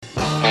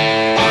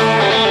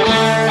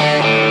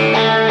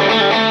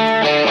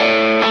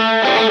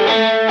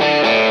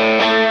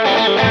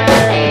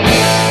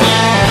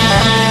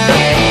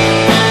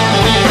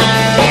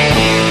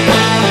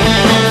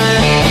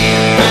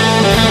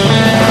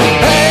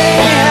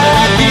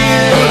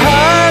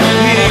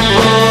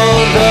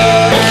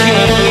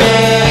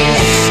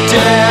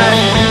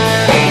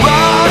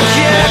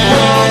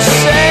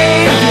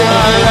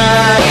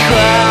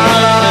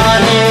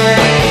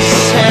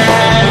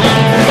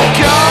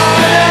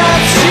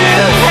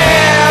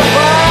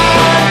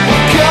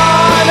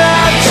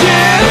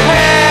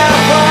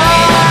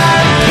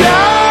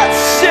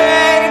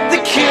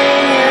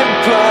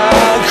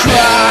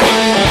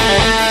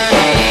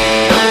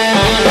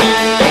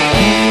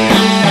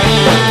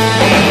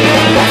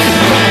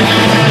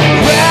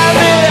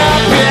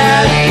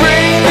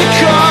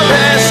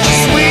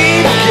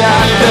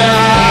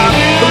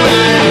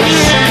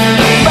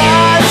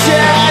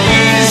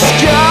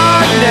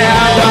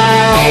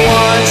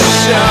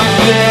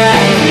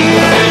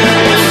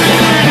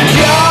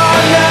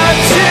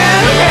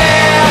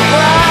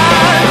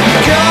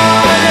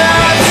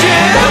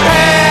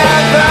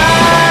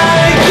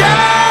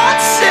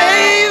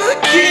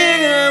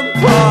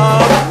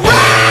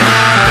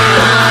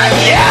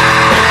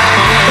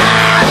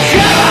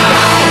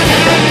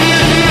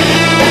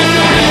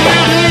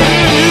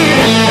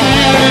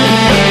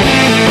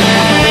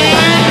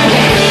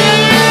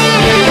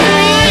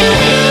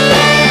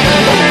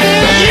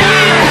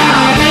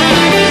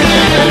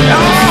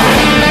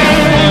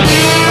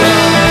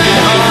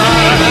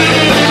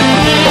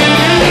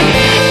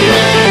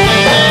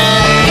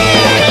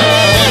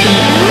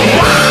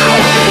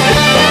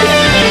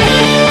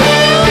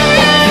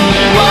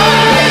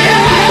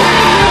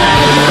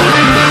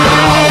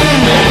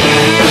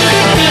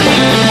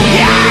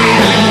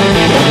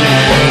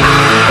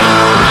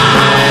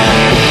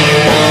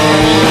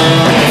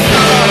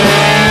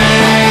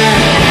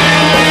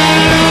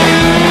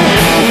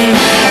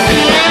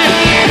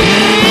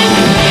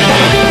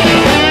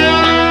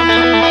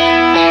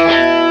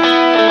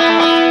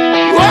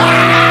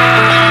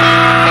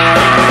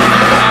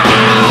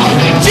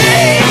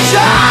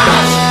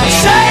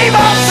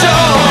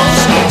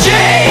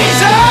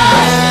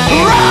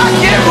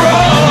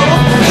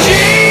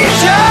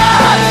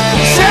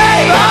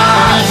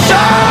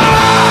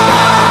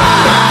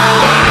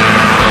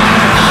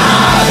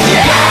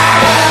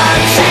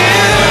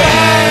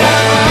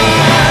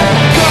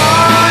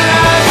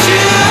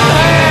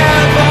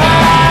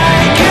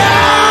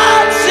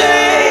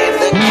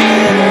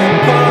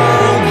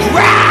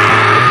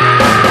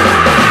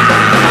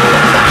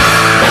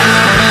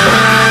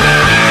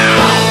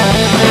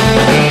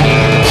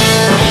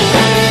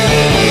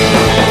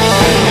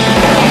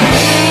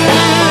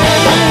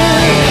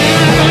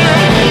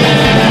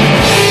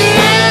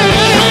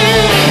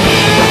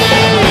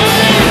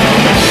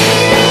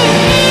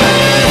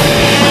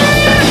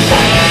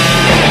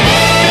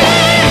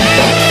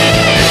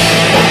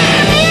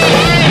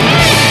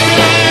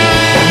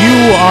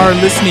are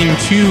listening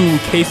to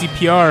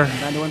KCPR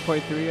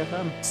 91.3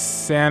 FM,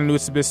 San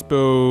Luis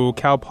Obispo,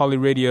 Cal Poly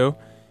Radio.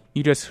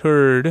 You just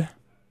heard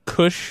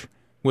Kush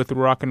with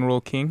Rock and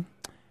Roll King,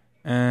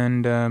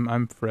 and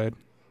I'm Fred.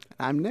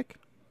 I'm Nick,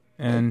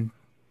 and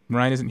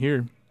Ryan isn't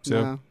here,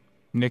 so no.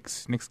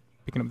 Nick's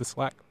picking up the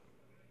slack.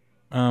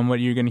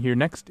 What you're going to hear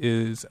next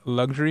is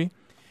Luxury,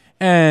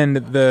 and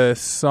the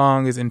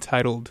song is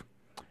entitled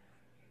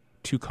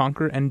To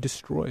Conquer and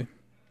Destroy.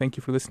 Thank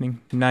you for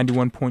listening.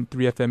 91.3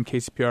 FM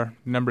KCPR.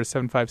 Number is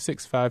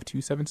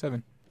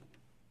 756-5277.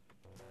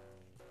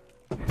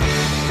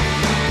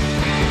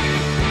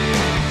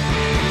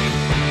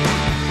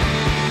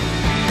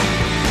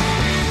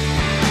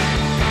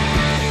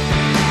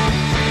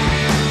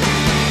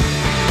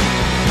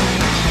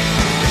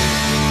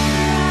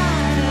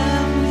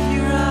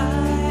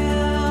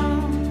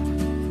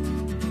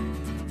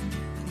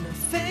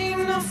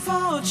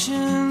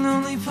 Fortune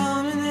only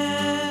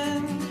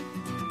permanent.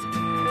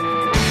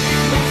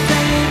 No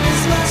fame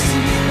is less to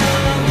be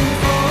loved than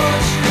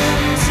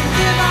fortune. So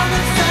give all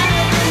the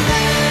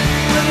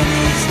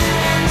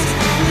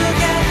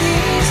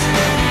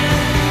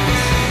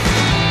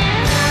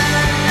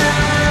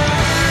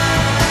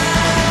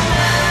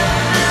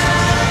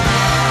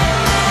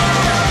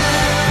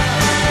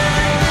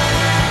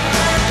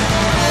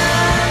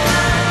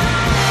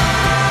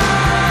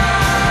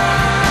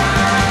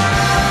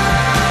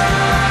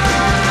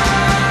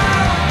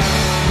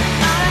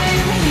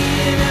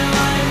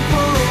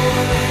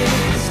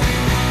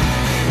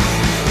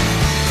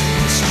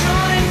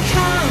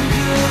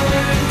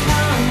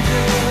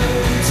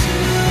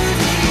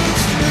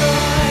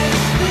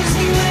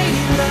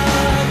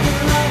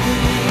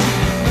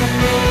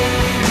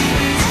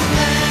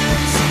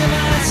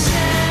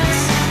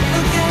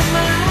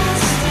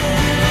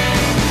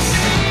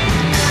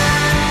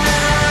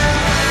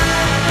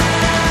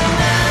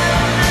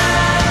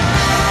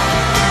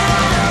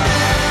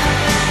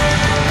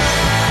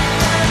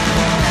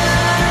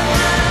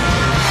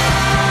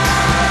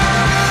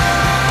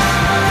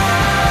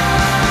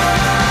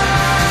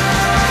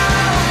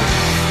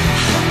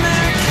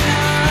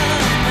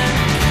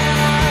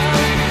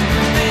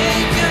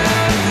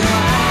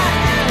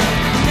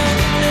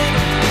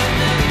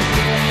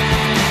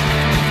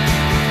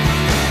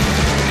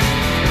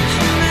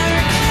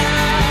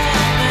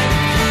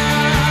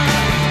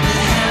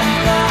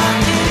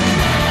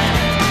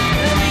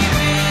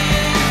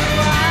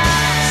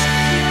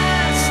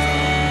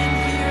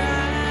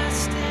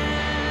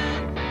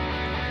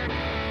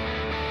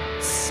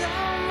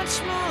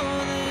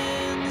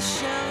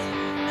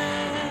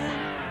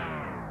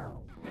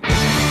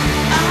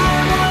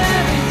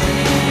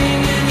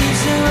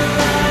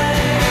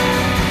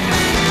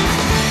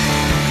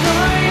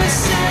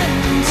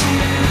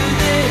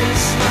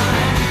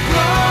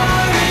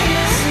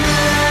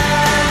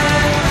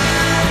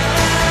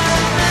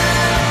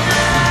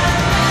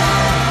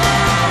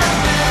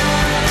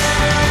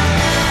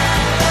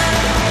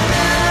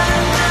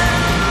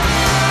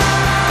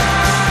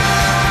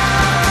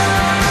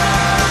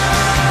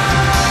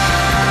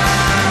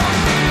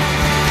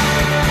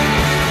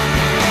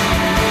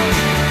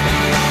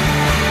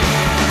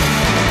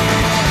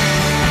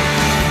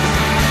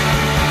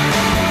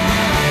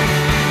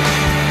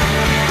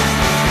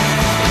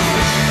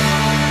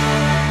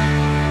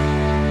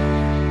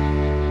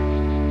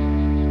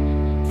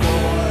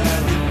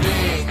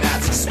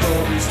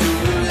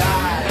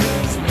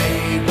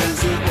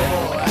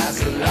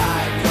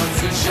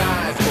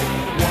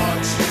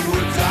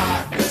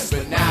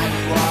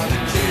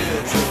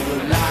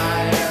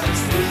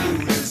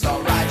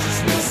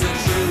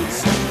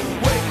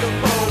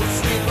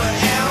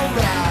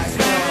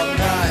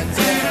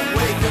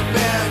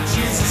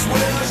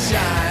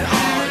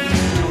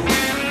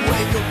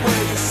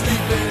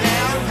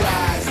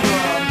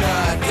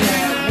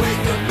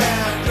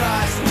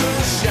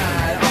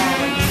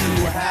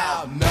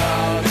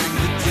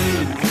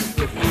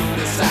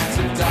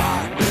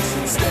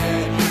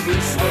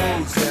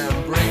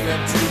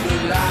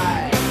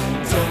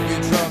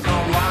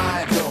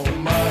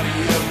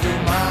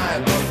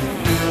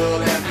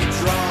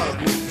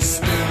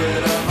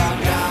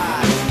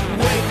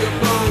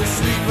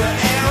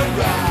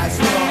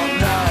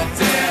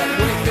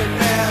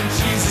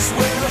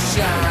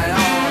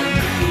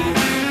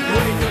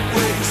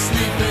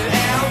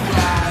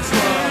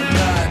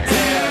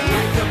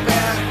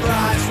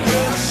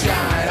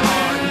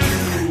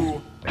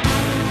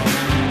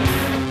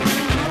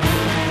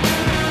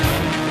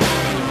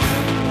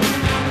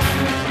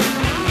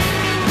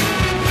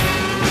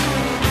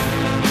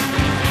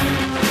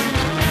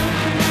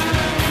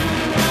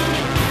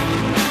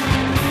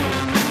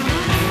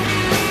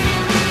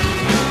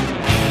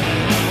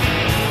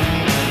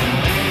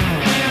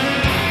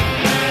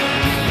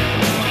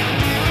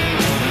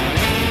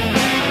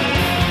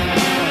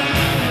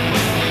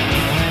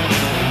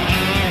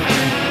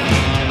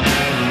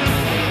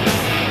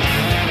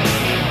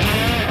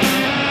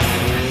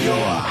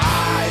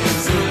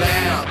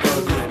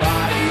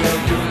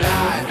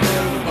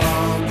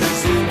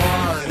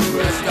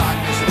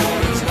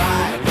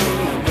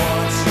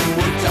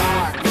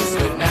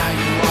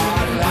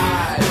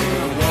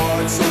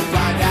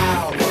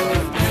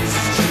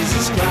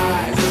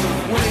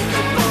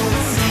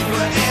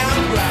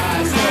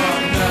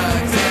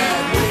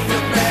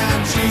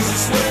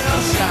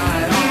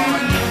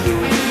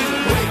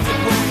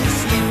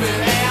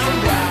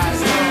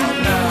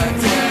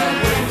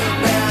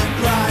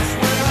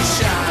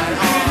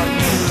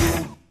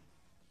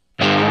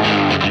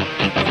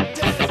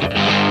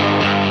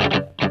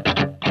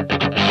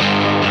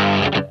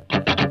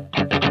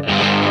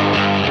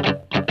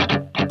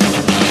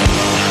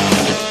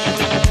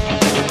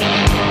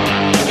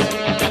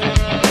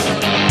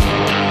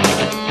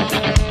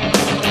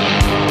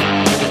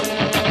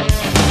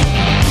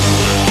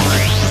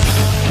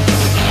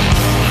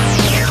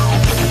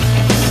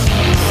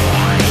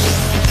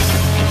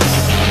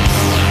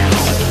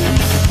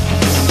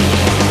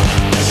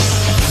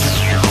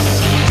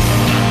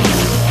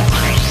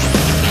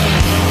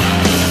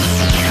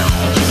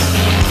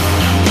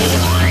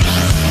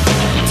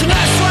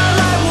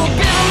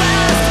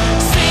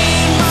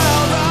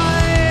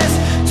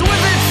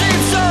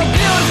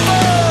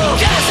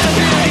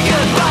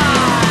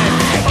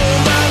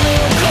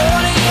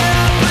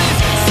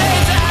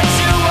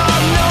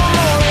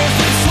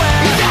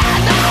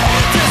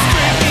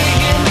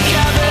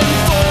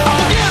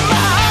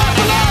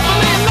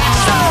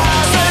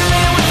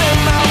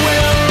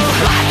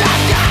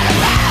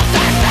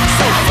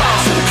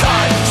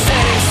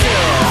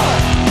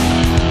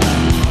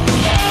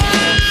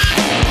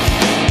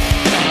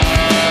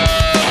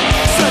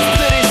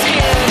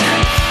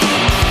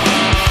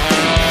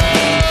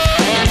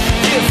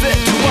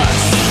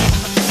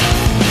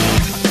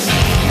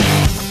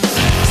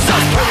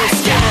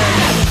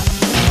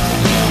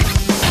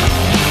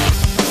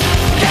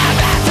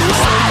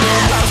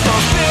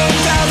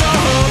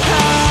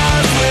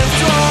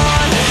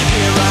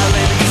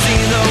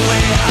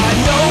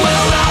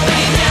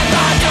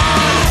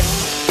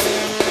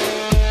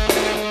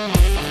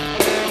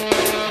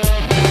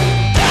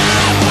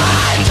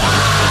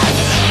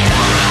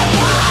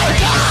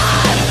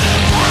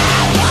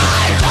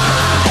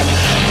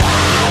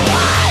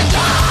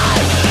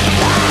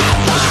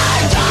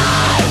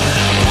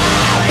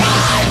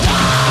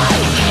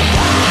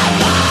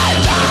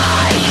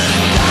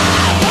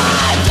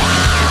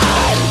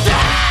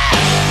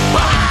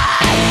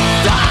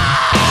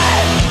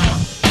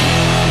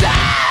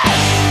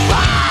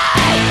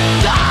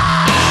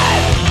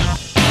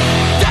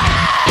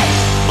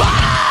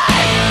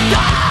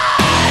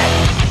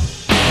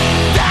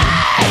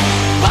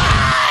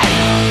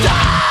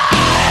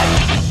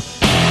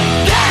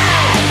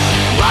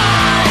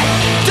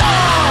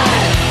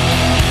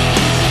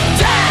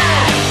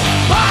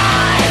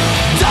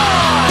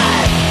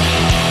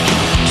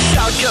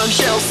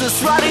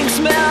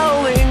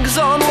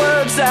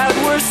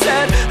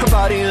Her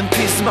body in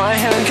pieces, my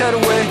hand cut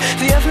away.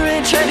 The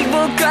ever-enchanting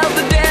book of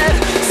the dead.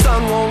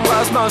 Sun won't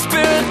rise, my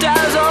spirit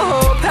dies. All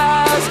hope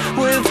has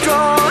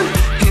withdrawn.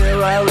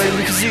 Here I lay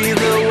because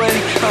either way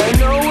I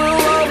know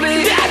we'll all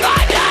be dead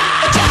by now.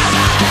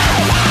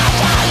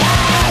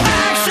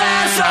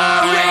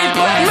 Accessory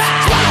place.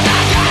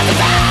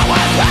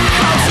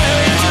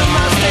 Contrary to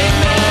my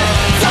statement,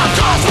 some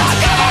cause my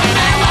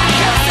government like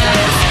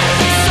justice.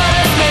 So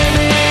this made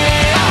me,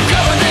 I'll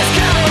cover this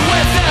county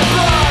with their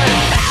blood.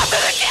 After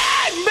the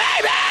again,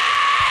 baby.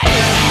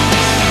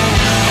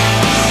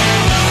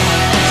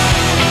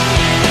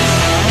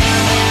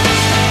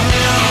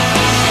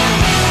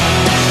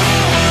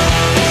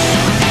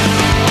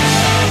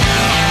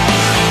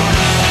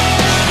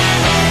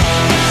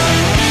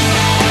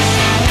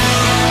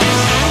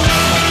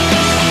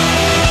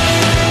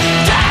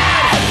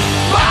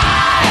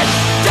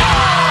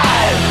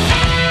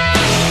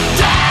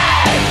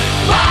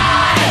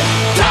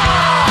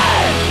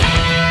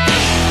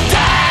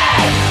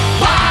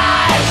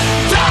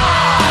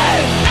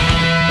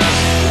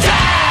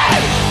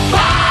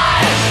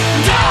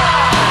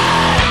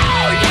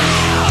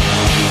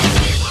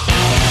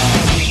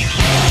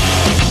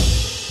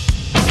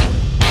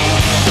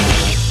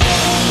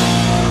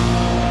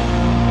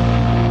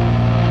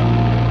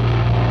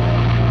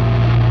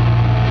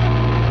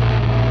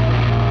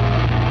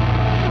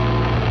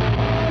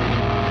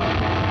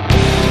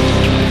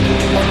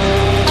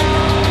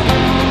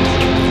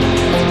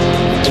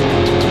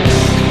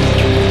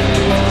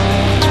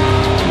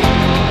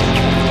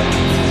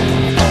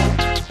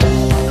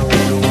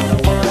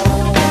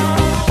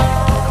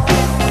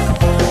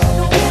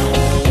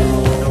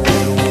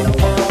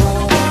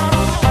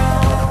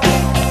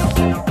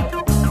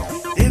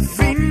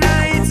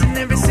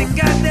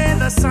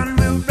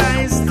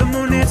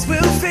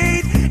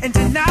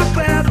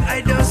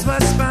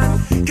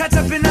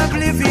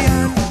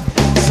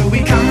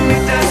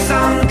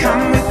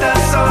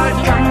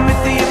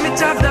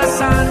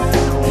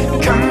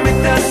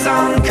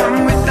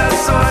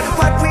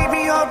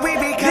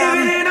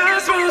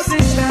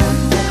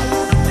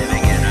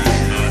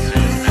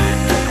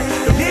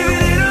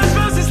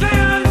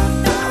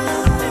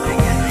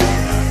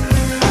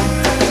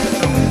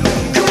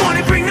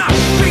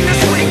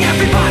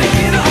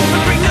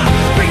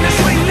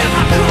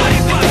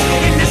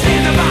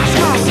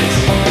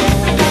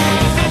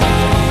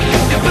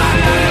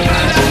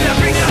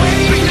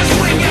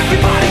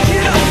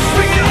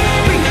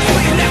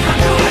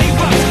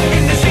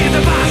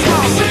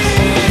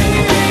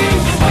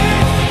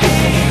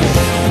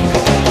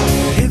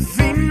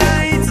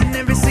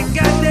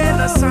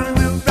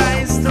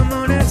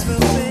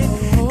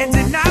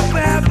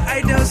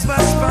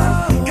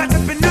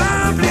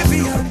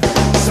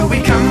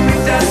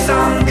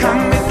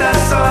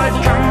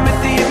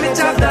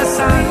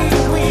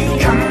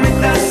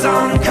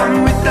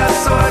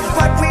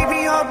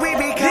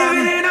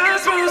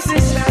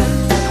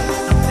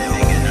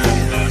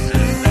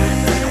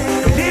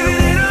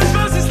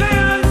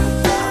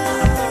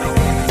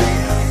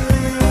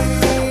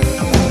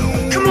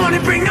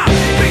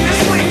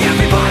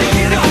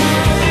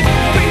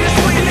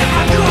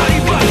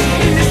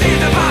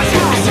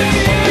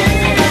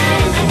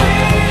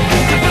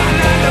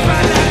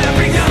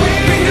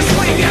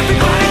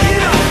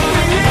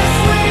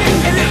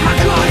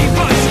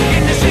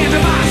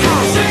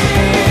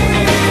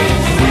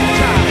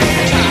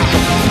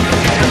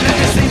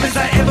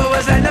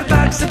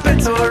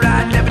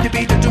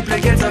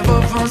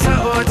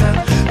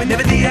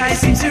 Whenever the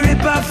ice seems to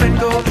rip off and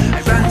go,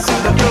 I run to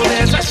the road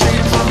as I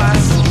scream for my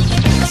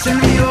soul.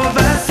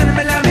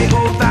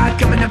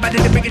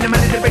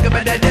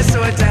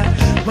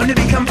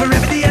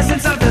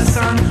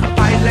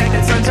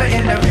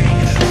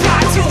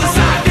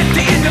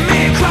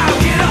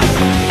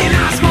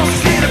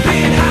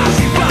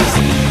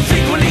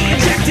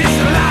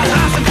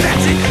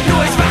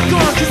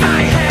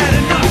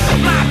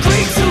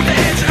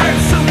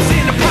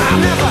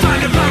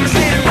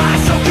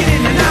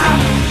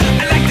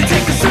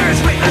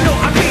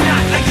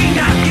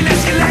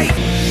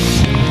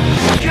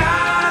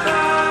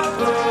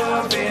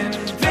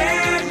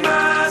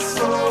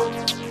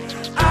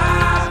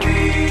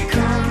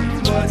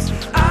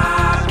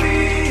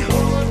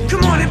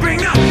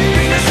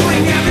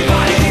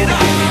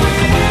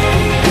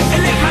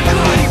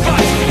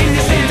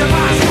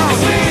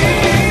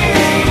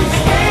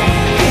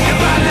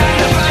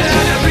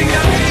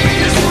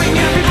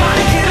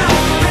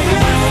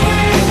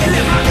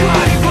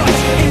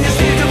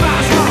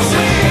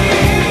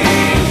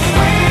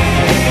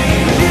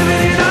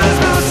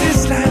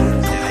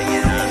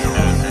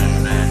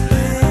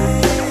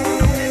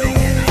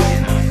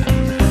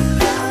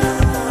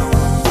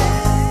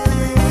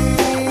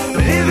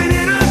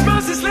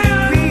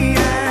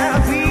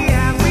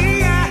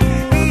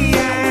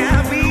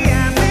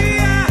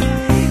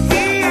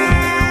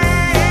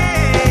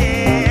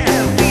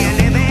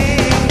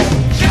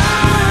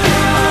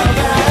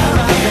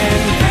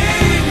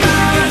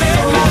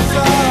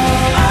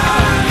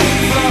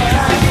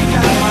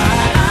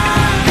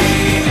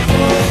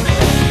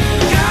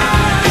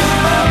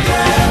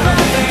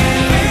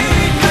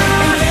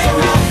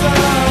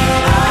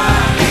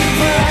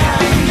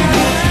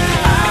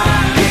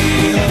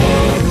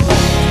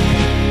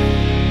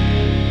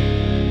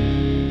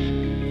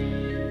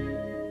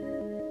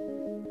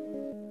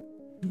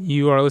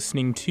 You are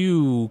listening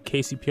to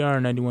KCPR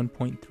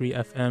 91.3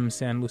 FM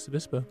San Luis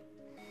Obispo.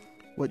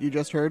 What you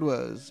just heard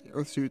was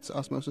Earthsuit's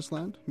Osmosis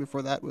Land.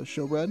 Before that was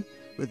Showbread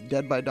with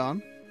Dead by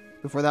Dawn.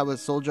 Before that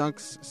was Soul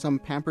Junk's Some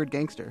Pampered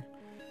Gangster.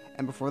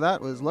 And before that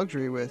was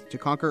Luxury with To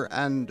Conquer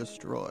and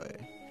Destroy.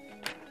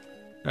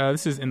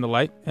 This is In the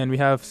Light, and we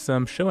have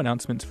some show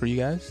announcements for you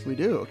guys. We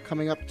do.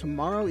 Coming up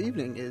tomorrow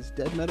evening is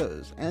Dead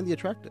Meadows and The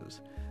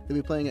Attractives. They'll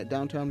be playing at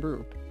Downtown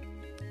Brew,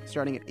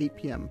 starting at 8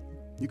 p.m.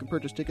 You can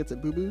purchase tickets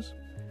at Boo Boo's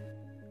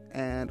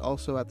and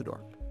also at the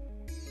door.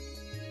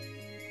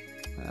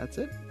 That's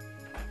it.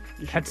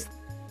 It's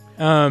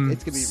going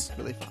to be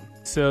really fun.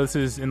 So this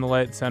is In the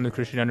Light, Sound of the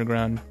Christian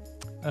Underground.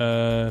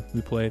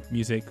 We play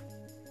music.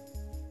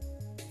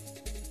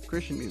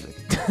 Christian music.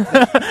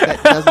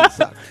 that doesn't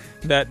suck.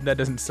 That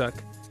doesn't suck.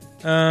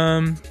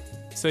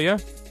 So yeah,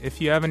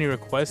 if you have any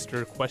requests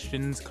or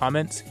questions,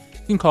 comments,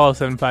 you can call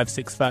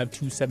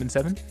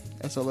 756-5277.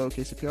 SLO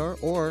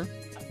KCPR or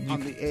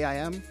on the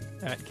AIM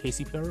at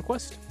KCPR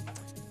Request.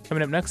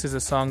 Coming up next is a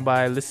song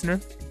by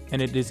Listener,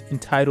 and it is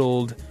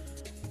entitled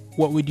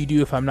What Would You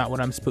Do If I'm Not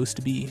What I'm Supposed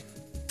to Be?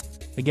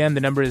 Again,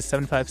 the number is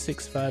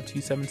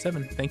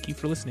 756-5277. Thank you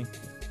for listening.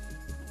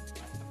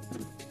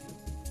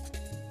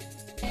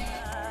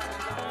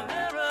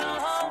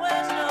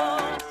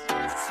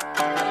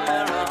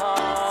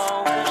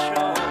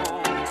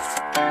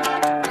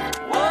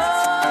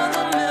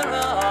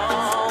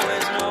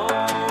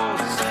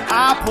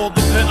 Pull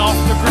the pin off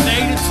the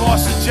grenade and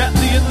toss it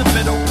gently in the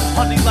middle.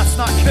 Honey, let's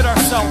not kid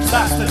ourselves,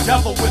 that's the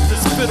devil with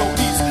this fiddle.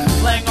 He's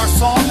playing our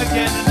song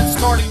again and it's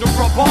starting to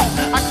rub off.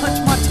 I clench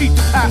my teeth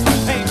to pass the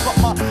pain, but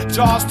my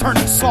jaw's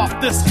turning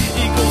soft. This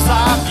eagle's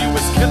eye view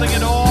is killing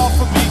it all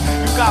for me.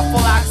 You got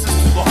full access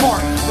to the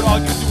heart, but all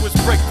you do is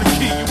break the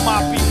key. You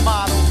might be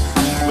modeled,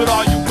 but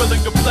are you willing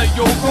to play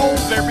your role?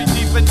 Very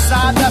deep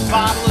inside that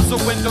bottle is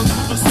a window to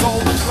the soul,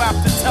 and you have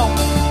to tell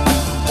me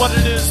what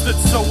it is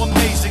that's so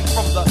amazing.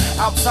 From the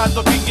outside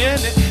looking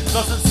in, it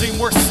doesn't seem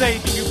worth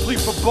saving. You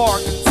plead for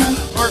bargains,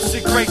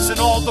 mercy, grace, and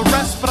all the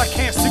rest, but I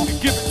can't seem to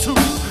give it to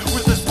you.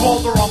 With this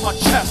boulder on my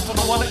chest, I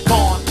don't want it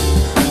gone,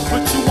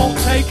 but you won't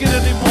take it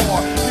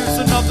anymore.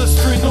 Here's another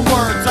string of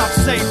words I've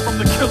saved from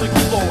the killing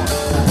floor.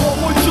 What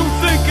would you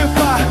think if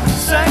I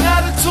sang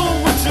out of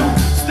tune with you?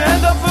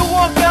 Stand up and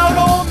walk out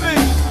on me.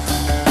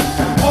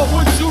 What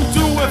would you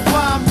do if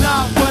I'm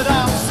not what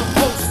I'm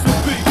supposed to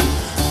be?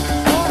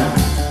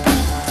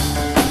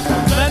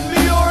 Lend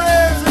me your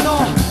ears and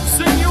I'll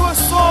sing you a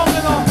song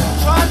and I'll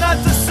try not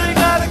to sing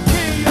out of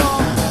key,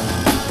 y'all.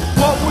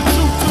 What would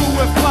you do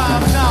if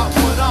I'm not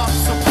what I'm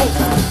supposed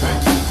to be?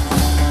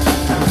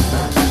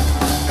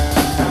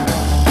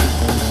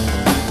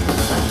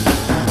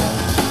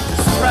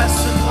 Stress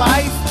and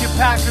life get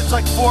packaged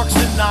like forks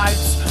and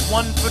knives.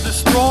 One for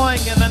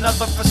destroying and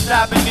another for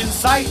stabbing in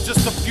sight.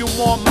 Just a few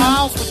more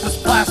miles with this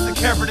plastic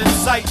carrot in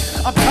sight.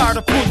 I'm tired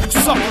of pulling you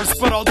suckers,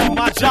 but I'll do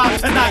my job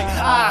tonight.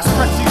 I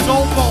stretch these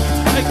old bones,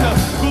 take a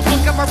good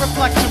look at my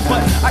reflection,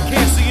 but I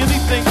can't see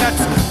anything that's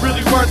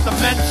really worth a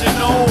mention.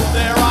 Oh,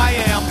 there I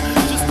am,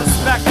 just a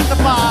speck at the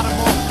bottom,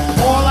 or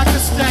more like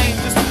a stain,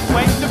 just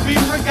waiting to be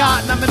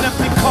forgotten. I'm an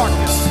empty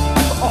carcass,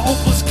 a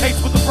hopeless case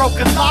with a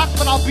broken lock,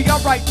 but I'll be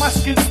alright. My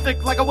skin's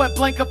thick like a wet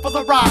blanket for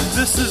the rock.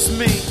 This is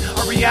me,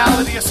 a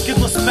reality, a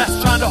skinless mess,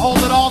 trying to hold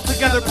it all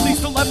together. Please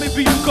don't let me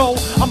be your goal.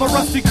 I'm a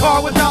rusty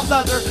car without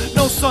leather,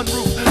 no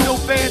sunroof, no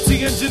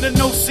fancy engine, and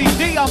no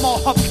CD. I'm all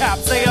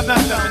hubcaps, AM,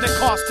 FM, and it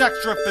costs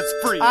extra if it's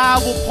free. I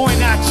will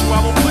point at you,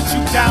 I will put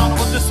you down, I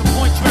will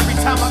disappoint you every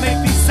time I make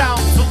these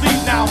sounds. So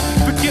leave now,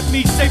 forget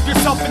me, save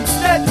yourself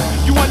instead.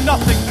 You are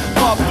nothing,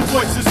 love, the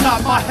voice is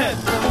not my head.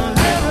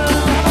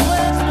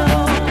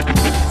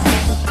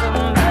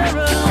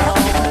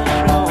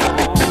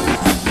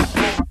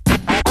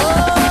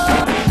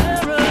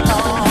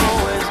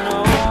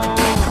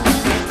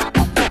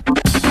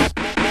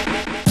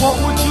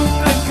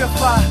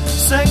 If I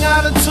sang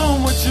out of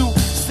tune, would you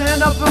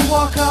stand up and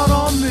walk out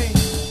on me?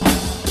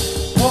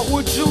 What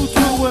would you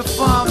do if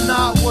I'm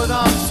not what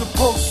I'm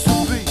supposed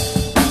to be?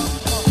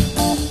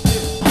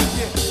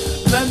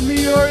 Lend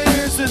me your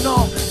ears and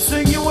I'll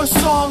sing you a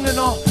song and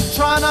I'll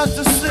try not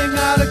to sing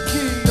out of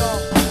key.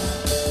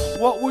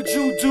 What would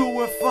you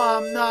do if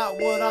I'm not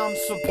what I'm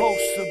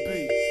supposed to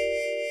be?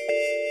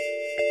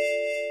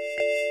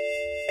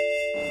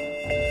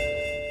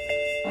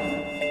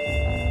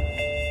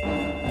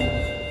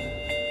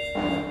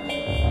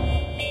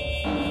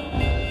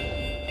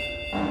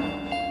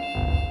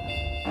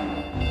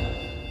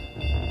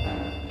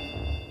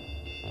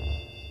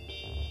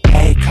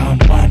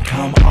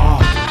 Come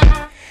on,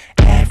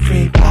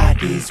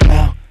 everybody's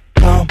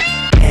welcome,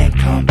 and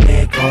come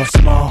big or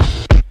small.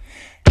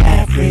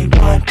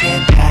 Everyone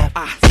can have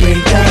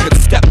freedom. Could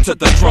step to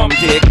the drum,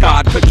 dear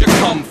God, could you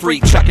come free?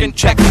 Check and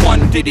check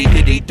one, diddy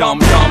diddy dum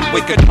dum.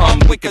 We could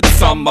hum, we could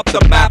sum up the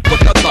map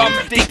with a thumb.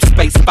 Deep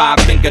space,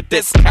 5-finger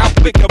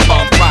discount, we could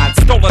bum ride,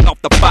 stolen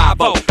off the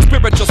 5-0.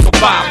 Spiritual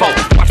survival,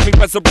 watch me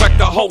resurrect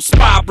the whole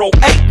spiral.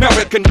 8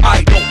 American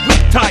Idol,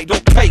 new title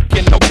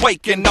taken,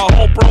 awaken the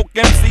whole broke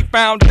MC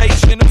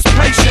foundation who's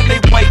patiently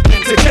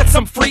waiting to get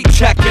some free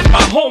checking.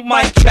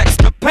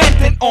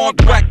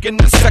 dog wreck in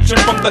the section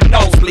from the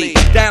nosebleed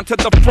down to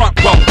the front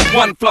row.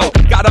 One flow,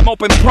 got 'em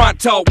open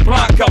pronto,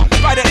 Blanco.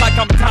 Write it like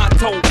I'm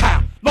Tonto.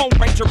 How? Lone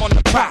Ranger on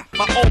the prowl.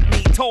 My old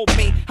me told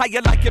me, how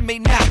you liking me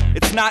now?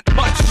 It's not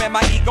much, man,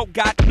 my ego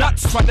got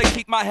nuts. Trying to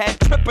keep my head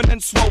tripping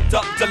and swolled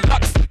up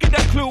deluxe. Get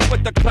that clue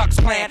with the Klux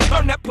Klan.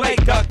 Learn that play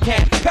Doug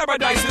can.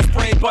 Paradise is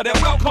free, but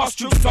it will cost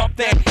you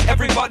something.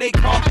 Everybody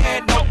come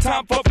in, no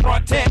time for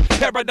fronting.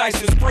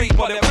 Paradise is free,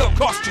 but it will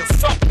cost you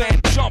something.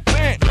 Jump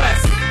in,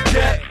 let's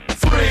get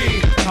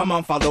free. Come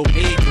on, follow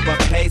me to a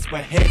place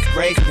where His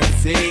grace can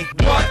see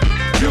What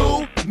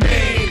you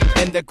mean?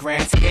 in the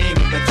grand scheme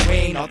in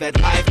between all that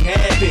life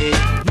can be.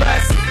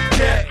 Let's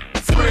get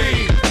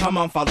free. Come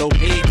on, follow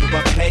me to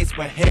a place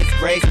where His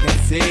grace can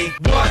see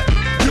What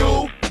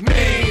you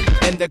mean?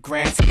 in the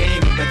grand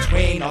scheme in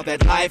between all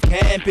that life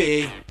can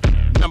be.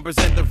 Numbers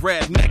in the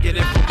red,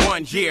 negative for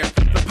 1 year.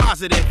 The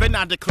positive, and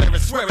I declare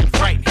it, swear it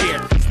right here.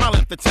 Smile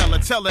at the teller,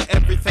 tell her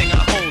everything I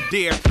hold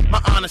dear. My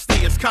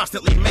honesty is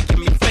constantly making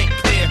me think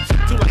clear.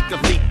 Do like a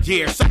leap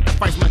year,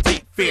 sacrifice my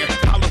deep fear.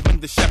 Following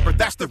the shepherd,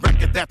 that's the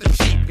record that the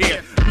sheep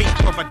hear. Meet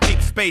for a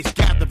deep space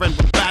gathering,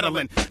 we're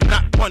battling.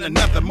 Not one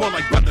another, more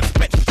like brothers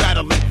spent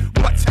straddling.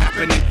 What's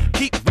happening?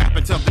 Keep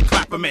rapping till they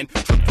clap 'em in.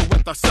 Truthful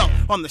with ourselves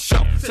on the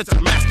shelf, since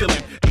I'm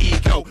masculine.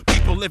 Ego,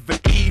 people living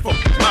evil.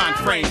 Mind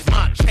frames,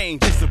 mind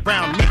change is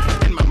around me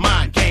in my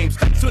mind games.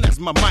 Soon as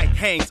my mic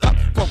hangs up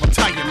for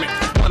retirement,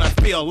 when I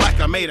feel like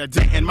I made a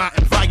dent in my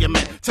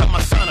environment, tell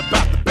my son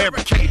about the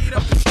barricade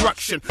of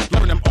destruction.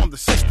 Learn him on the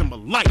system of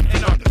life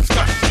in our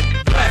discussion.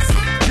 Let's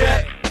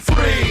get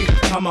free.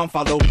 Come on,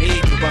 follow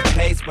me to a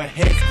place where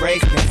His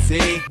grace can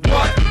see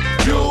What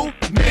you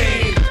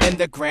mean? in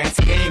the grand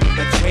scheme in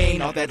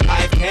between all that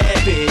life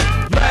can be.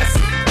 Let's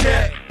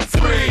get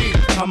free.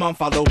 Come on,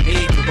 follow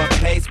me to a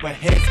place where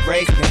His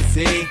grace can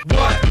see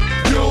What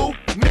you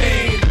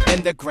mean?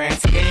 in the grand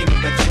scheme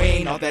in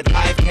between all that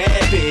life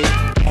can be.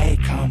 Hey,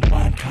 come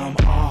one, come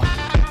all.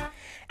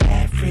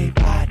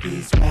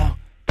 Everybody's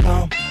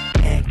welcome,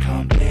 and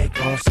come big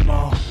or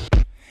small.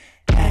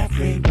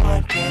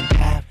 Everyone can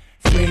have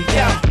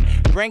freedom.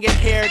 Bring it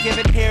here,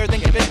 then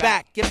give it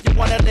back. If you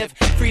wanna live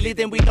freely,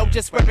 then we know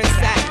just where it's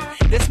at.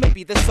 This may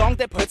be the song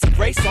that puts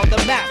grace on the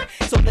map.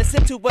 So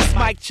listen to us,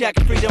 mic check,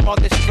 freedom on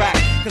this track.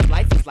 Cause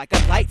life is like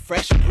a light,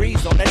 fresh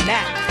breeze on a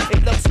nap.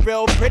 It looks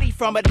real pretty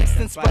from a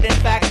distance, but in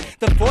fact,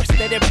 the force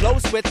that it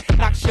blows with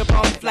knocks your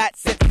bum flat,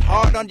 sits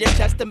hard on your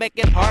chest to make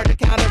it hard to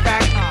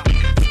counteract.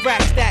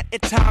 Scratch that,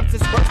 at times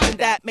it's worse than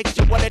that. Makes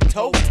you wanna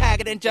toe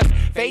tag it and just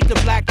fade to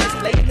black.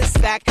 Just lay in the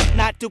sack,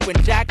 not doing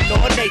Jack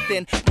nor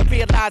Nathan. But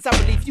realize I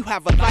believe you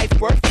have a life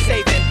worth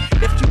saving.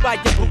 Lift you by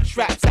your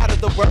bootstraps out of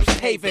the worst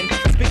haven.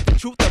 Speak the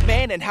truth of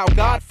man and how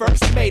God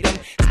first made him.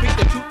 Speak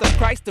the truth of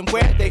Christ and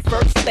where they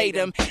first laid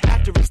him.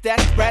 After his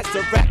death,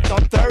 resurrect on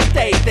third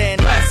day then.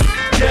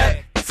 Let's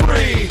get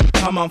free.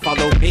 Come on,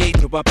 follow me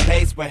to a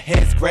place where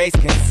His grace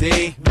can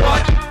see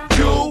What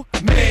you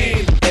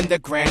mean? in the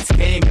grand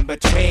scheme in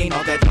between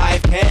all that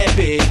life can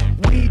be.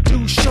 We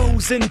do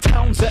shows in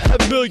towns that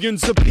have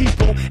millions of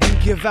people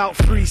and give out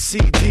free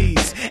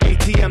CDs,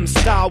 ATM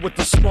style with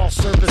a small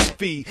service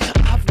fee.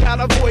 I've got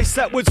a voice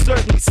that would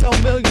certainly sell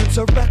millions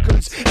of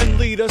records and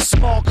lead a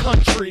small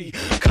country,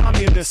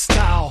 communist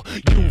style.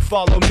 You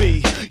follow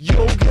me,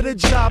 you'll get a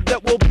job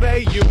that will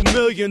pay you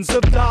millions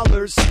of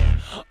dollars,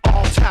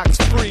 all tax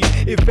free,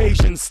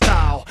 evasion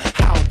style.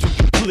 How do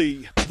you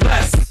plea?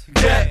 Let's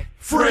get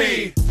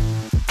free.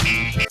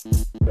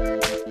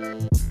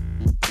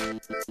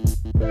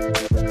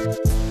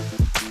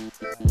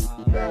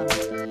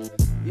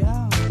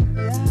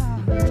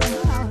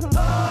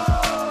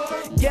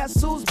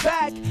 Guess who's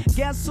back?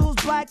 Guess who's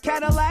black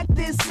Cadillac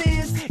this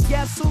is?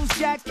 Guess who's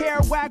Jack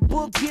Kerouac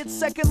book gets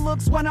second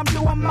looks when I'm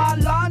doing my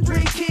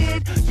laundry,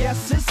 kid?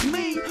 Yes, it's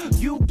me.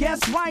 You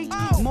guessed right.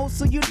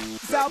 Most of you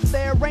out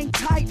there ain't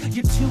tight.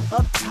 You're too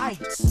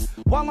uptight.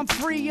 While I'm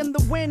free in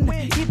the wind,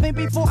 even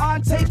before I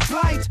take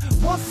flight.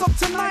 What's up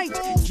tonight?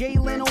 Jay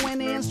Leno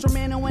and the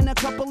instrumental and a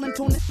couple in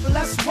tune.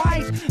 That's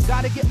right.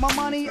 Gotta get my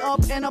money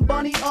up and a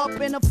bunny up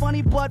in a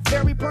funny but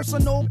very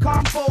personal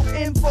combo.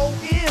 Info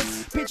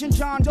is Pitch and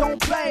John don't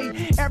play.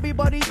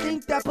 Everybody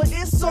think that, but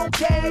it's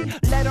okay.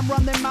 Let them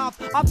run their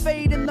mouth. I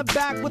fade in the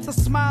back with a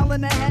smile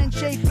and a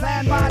handshake.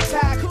 Plan my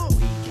attack.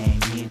 We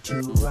came here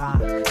to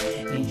rock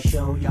and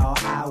show y'all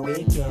how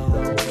it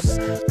goes.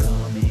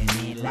 Coming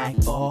in like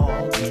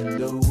ball in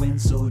the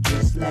wind, so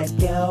just let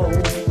go.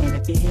 And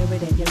if you hear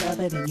it and you love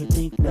it and you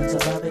think none's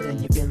above it and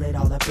you feel it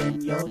all up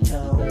in your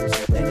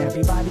toes, then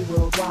everybody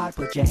worldwide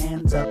put your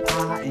hands up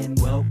high and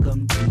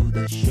welcome to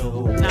the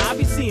show. Now I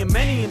be seeing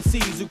many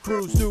MCs who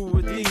cruise through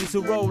with these,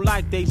 who roll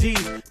like they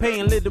G's,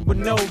 paying little with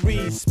no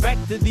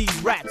respect to these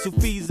rats who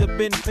fees have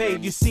been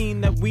paid. You seen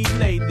that we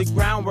laid the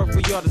groundwork for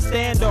y'all to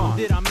stand on.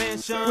 Did I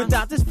mention?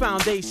 Without this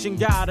foundation,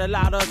 God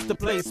allowed us to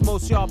place.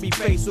 Most y'all be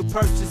faced with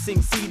purchasing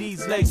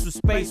CDs laced with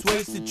space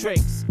wasted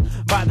tricks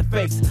by the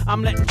fakes.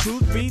 I'm letting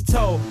truth be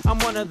told. I'm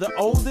one of the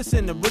oldest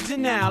and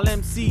original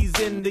MCs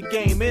in the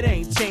game. It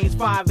ain't changed.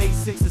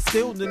 586 is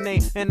still the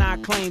name, and I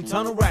claim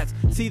tunnel rats.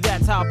 See,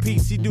 that's how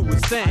PC do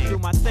its thing. I do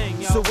my thing.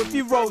 So if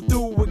you roll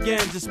through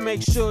again, just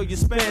make sure you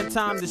spend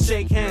time to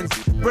shake hands.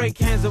 Break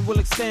hands and we'll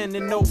extend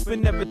an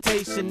open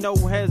invitation. No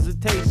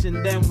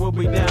hesitation, then we'll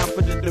be down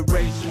for the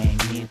duration. Came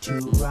here to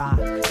rock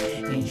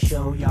and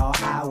show y'all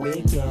how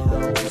it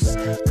goes.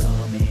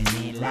 Coming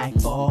in like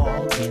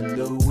fall in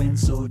the wind,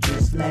 so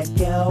just let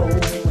go.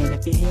 And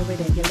if you hear it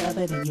and you love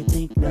it and you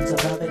think none's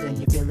above it and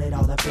you feel it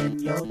all up in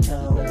your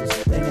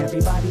toes, then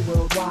everybody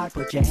worldwide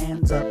put your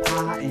hands up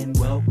high and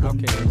welcome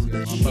to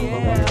the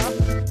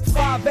show.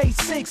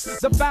 586,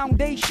 the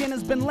foundation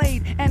has been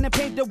laid and it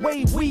paved the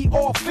way. We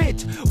all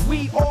fit,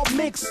 we all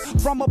mix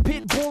from a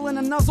pit bull in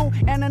a nuzzle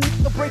and a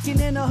nigga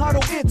breaking in a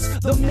huddle. It's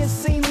the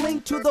missing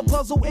link to the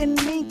puzzle in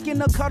mink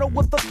in a cuddle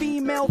with a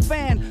female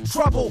fan.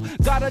 Trouble,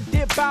 gotta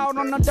dip out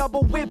on a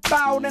double whip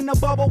out in a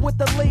bubble with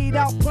the laid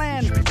out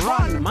plan.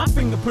 Run. My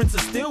fingerprints are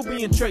still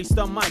being traced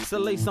on mics, a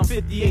lace on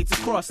 58s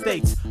across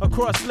states,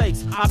 across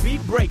lakes. I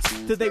beat breaks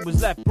till they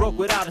was left broke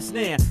without a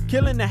snare.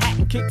 Killing the hat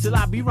and kick till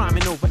I be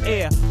rhyming over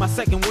air. My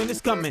second win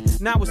is coming.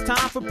 Now it's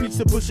time for Peach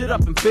to push it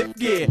up in fifth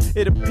gear.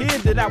 It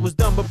appeared that I was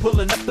done but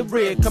pulling up the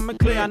rear. Coming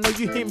clear, I know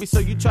you hear me, so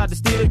you tried to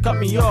steal it, cut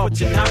me off, but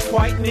you're not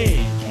quite near.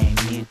 Came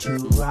here to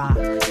rock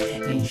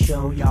and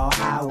show y'all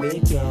how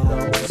it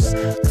goes.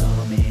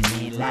 Coming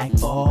in like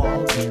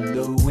fall in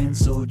the wind,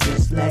 so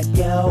just let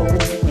go.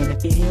 And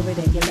if you hear it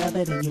and you love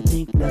it and you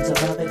think none's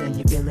above it and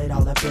you feel it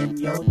all up in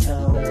your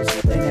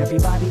toes, then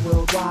everybody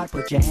worldwide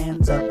put your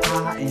hands up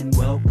high and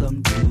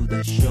welcome to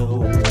the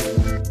show.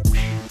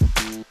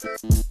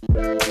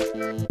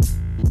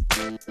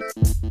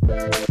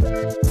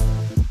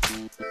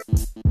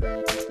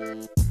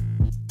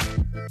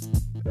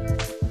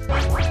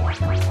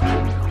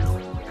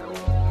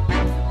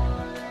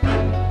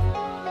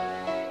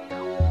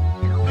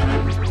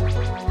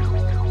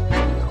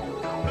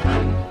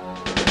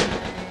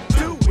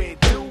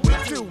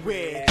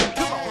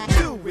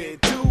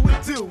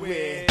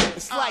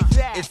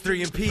 It's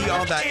 3 and P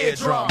on that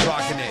eardrum,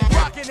 rocking it.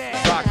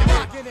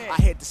 I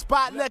hit the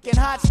spot looking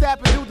hot,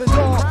 stepping through the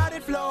door.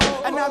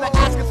 And now they're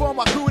asking for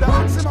my crew to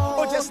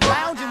or just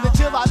lounging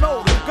until I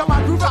load. Got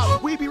my groove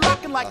out, we be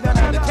rocking like none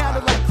of the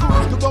Cadillac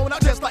crews. Going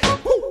out just like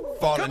woo.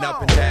 Falling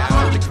up and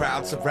down, the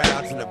crowd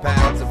surrounds and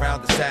abounds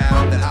around the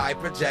sound that I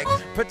project.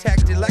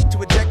 Protect, elect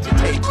to eject your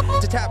tape,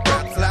 to tap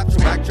rap, slaps,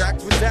 and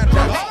backtracks with sound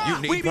tracks. You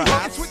We need be hitting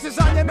perhaps. switches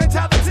on your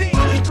mentality,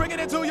 bring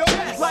it into your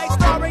like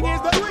starring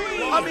is the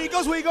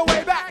amigos, we go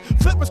way back.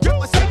 Flip a script,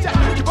 let's say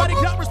that. Your body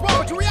can't respond,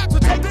 but you react, so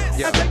take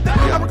this and take that.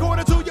 I record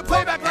it to your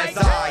playback like As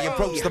I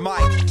approach the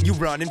mic, you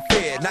run in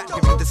fear, not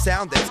giving the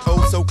sound that's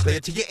oh so clear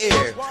to your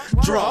ear.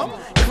 Drum,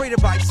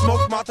 created by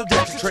Smoke Moth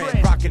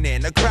Trend, rocking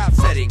in a crowd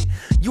setting.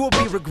 You will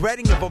be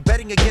regretting of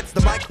betting against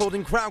the mic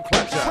holding crown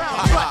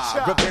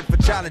clutcher. Prepared for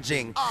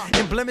challenging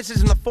and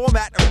blemishes in the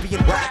format of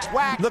being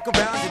whack. Look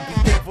around and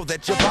be thankful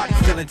that your body's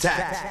still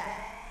intact.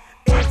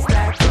 It's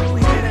that crew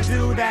here to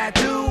do that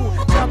do.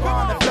 Jump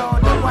on the floor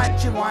and do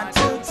what you want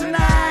to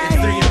tonight.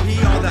 It's 3 and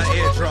P on that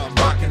eardrum,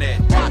 rocking it,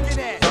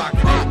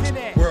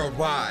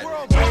 worldwide.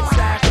 It's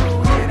that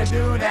crew here to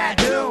do that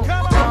do.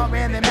 Don't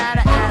really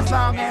matter as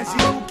long as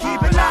you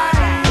keep it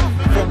live.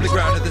 From the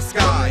ground to the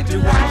sky,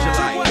 do what you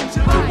like,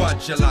 do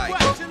what you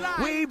like.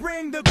 We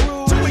bring the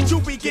groove to it, you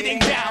be getting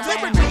down.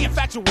 Lyrically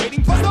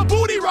infatuating, plus the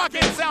booty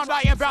rocking sound.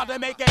 I am bound to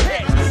make a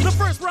hit. The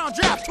first round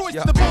draft choice,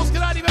 the Bulls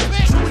cannot even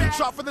pick.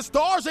 Shot for the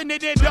stars and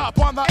it ended up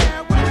on the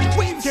airwaves.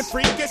 We can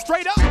freak it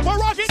straight up, we're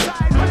rocking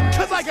sideways.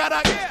 Cause I got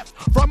a gift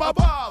from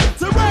above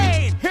to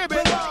rain here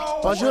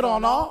below. But you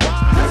don't know,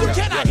 cause you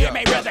cannot hear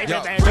me really.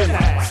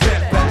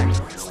 Step back,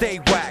 stay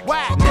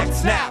whack,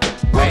 next snap,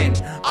 when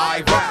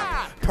I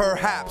rap.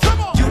 Perhaps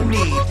you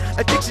need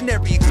a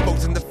dictionary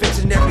exposing the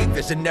fictionary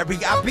visionary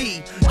I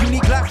be. You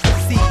need glasses to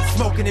see,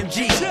 smoking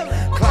MG,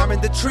 climbing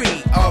the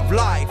tree of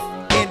life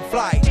in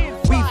flight.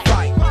 We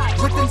fight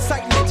with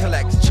insight and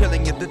intellect,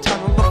 chilling in the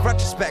tunnel of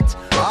retrospect.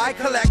 I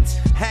collect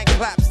hand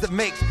claps that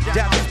make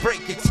doubters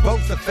break,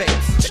 expose the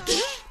fakes.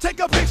 Take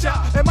a picture,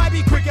 it might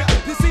be quicker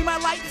to see my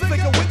light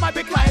flicker with my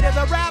big lighter,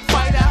 the rap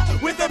fighter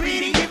with the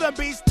beating, give the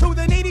beats to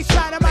the needy,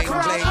 shining my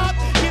crown up,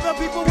 give the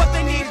people what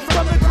they need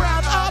from the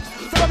ground up,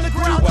 from the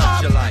ground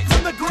up,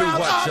 from the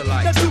ground up.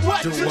 Now do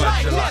what you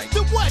like,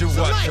 do what you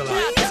like.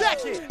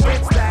 Check it.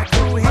 It's that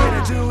crew here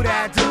to do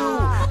that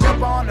do.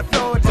 Jump on the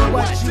floor, do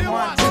what you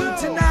want to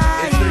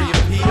tonight. It's 3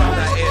 and P on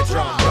that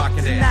eardrum,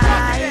 rocking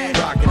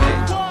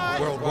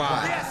it,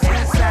 worldwide.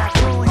 It's that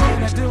crew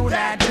here to do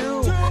that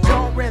do.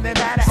 Don't really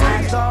matter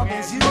as long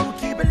as you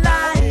keep it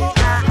light.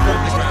 From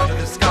the ground to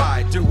the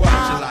sky, do what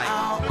you like,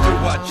 do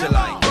what you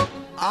like.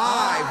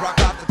 I rock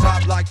off the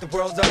top like the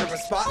world's under a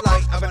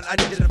spotlight of an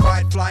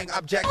unidentified flying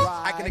object.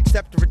 I can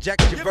accept or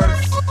reject your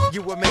verse.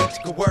 You were made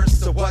to coerce,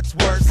 so what's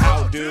worse?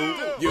 How do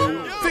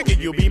you figure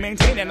you be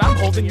maintaining? I'm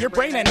holding your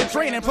brain and it's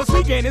training. Plus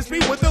we gain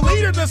speed with the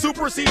leader, the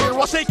superseder.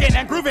 While shaking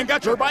and grooving,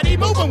 got your body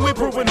moving. We're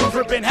proving who's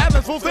ripping,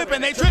 heaven's full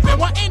flipping. They tripping,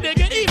 wanting to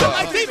get even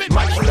like Steven.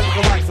 Mike's a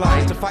lyrical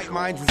lifeline to fight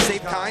minds and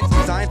save kinds.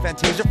 Design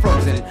Fantasia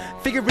frozen.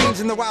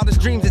 Figurines in the wildest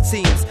dreams it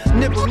seems.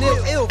 Nibble,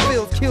 nil, ill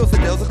feels, kills the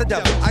nils of the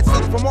devil. I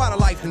settle for more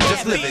life than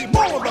just living. The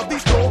moral of the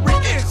story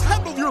is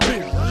handle your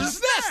business.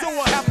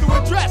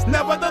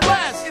 but the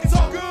less. It's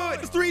all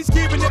good. The three's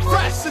keeping it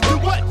fresh. So do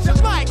what you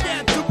like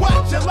and do what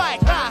you like.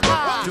 Ha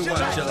ha. Do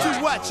what you like.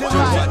 Do what you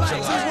like.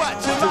 Do what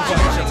you like. Do what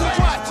you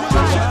like. Do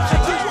what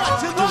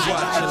you like.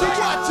 Do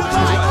what you like. Do what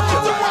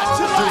you like.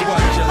 Do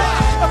what you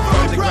like.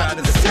 From the ground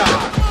to the sky.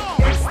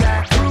 It's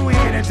that crew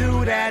here to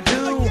do that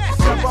do.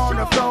 Jump on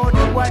the floor,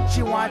 do what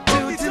you want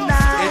to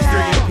tonight. It's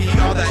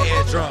 3P, all that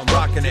air drum,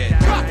 rocking it,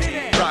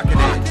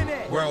 rocking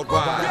it,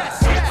 worldwide. It's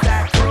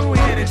that crew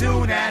here to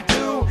do that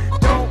do.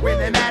 Don't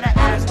really matter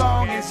as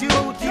long as you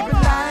keep it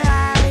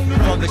light.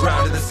 From the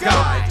ground to the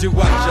sky, do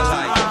what you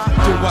like,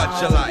 do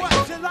what you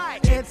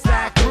like. It's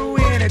that crew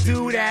here to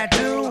do that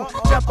do.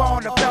 Jump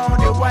on the floor,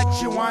 do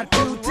what you want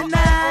to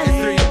tonight.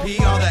 It's 3P,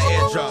 all that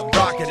air drum,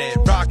 rocking it,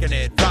 rocking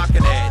it,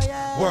 rocking it,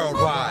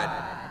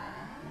 worldwide.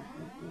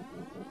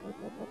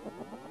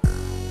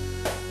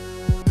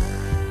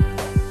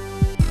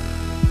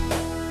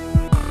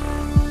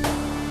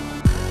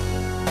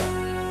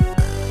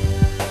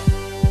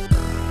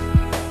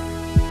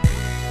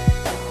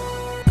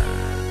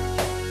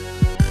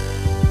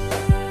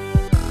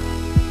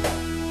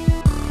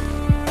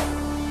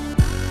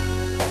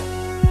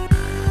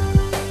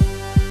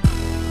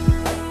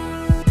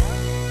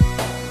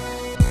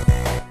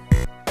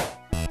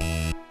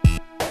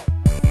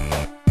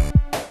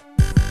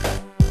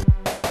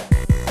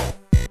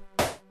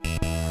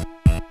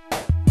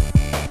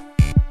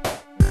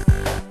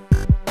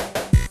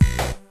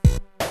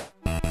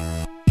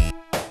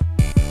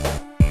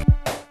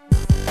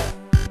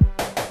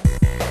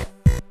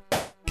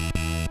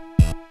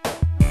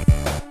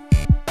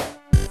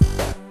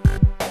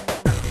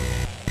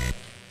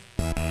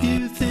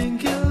 You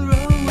think you're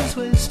always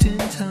wasting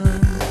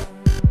time,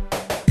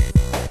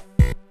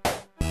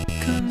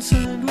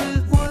 concerned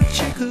with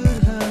what you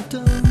could have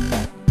done.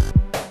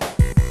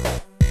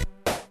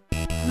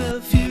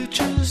 The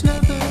future's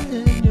never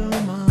in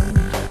your mind,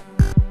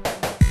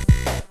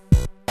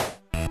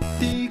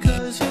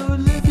 because you're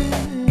living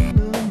in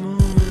the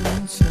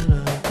moments that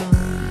are gone.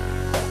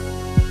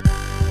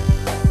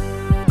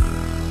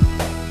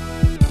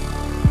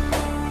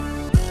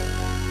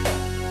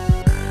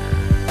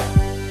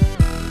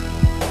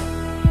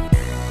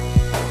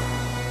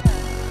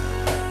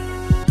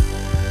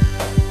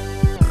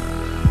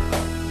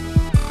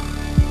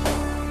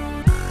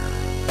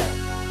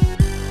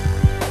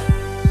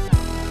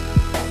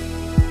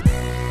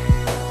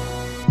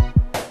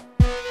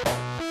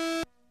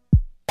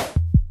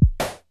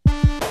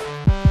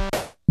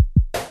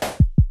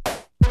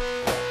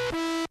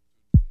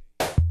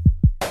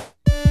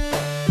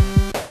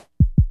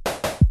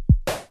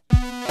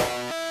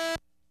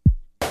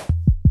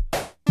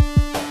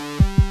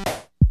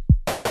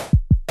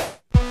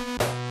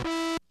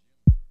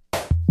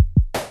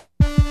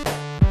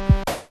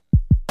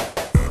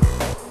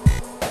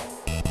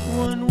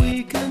 One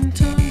weekend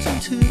turns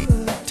into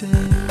a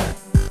day,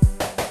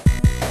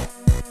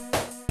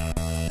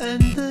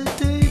 and the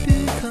day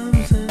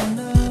becomes an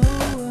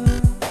hour.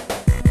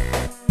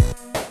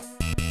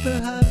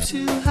 Perhaps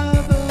you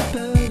have a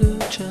better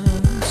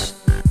chance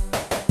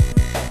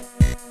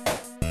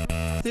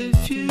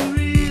if you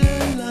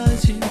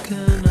realize you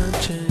cannot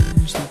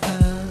change the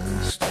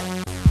past.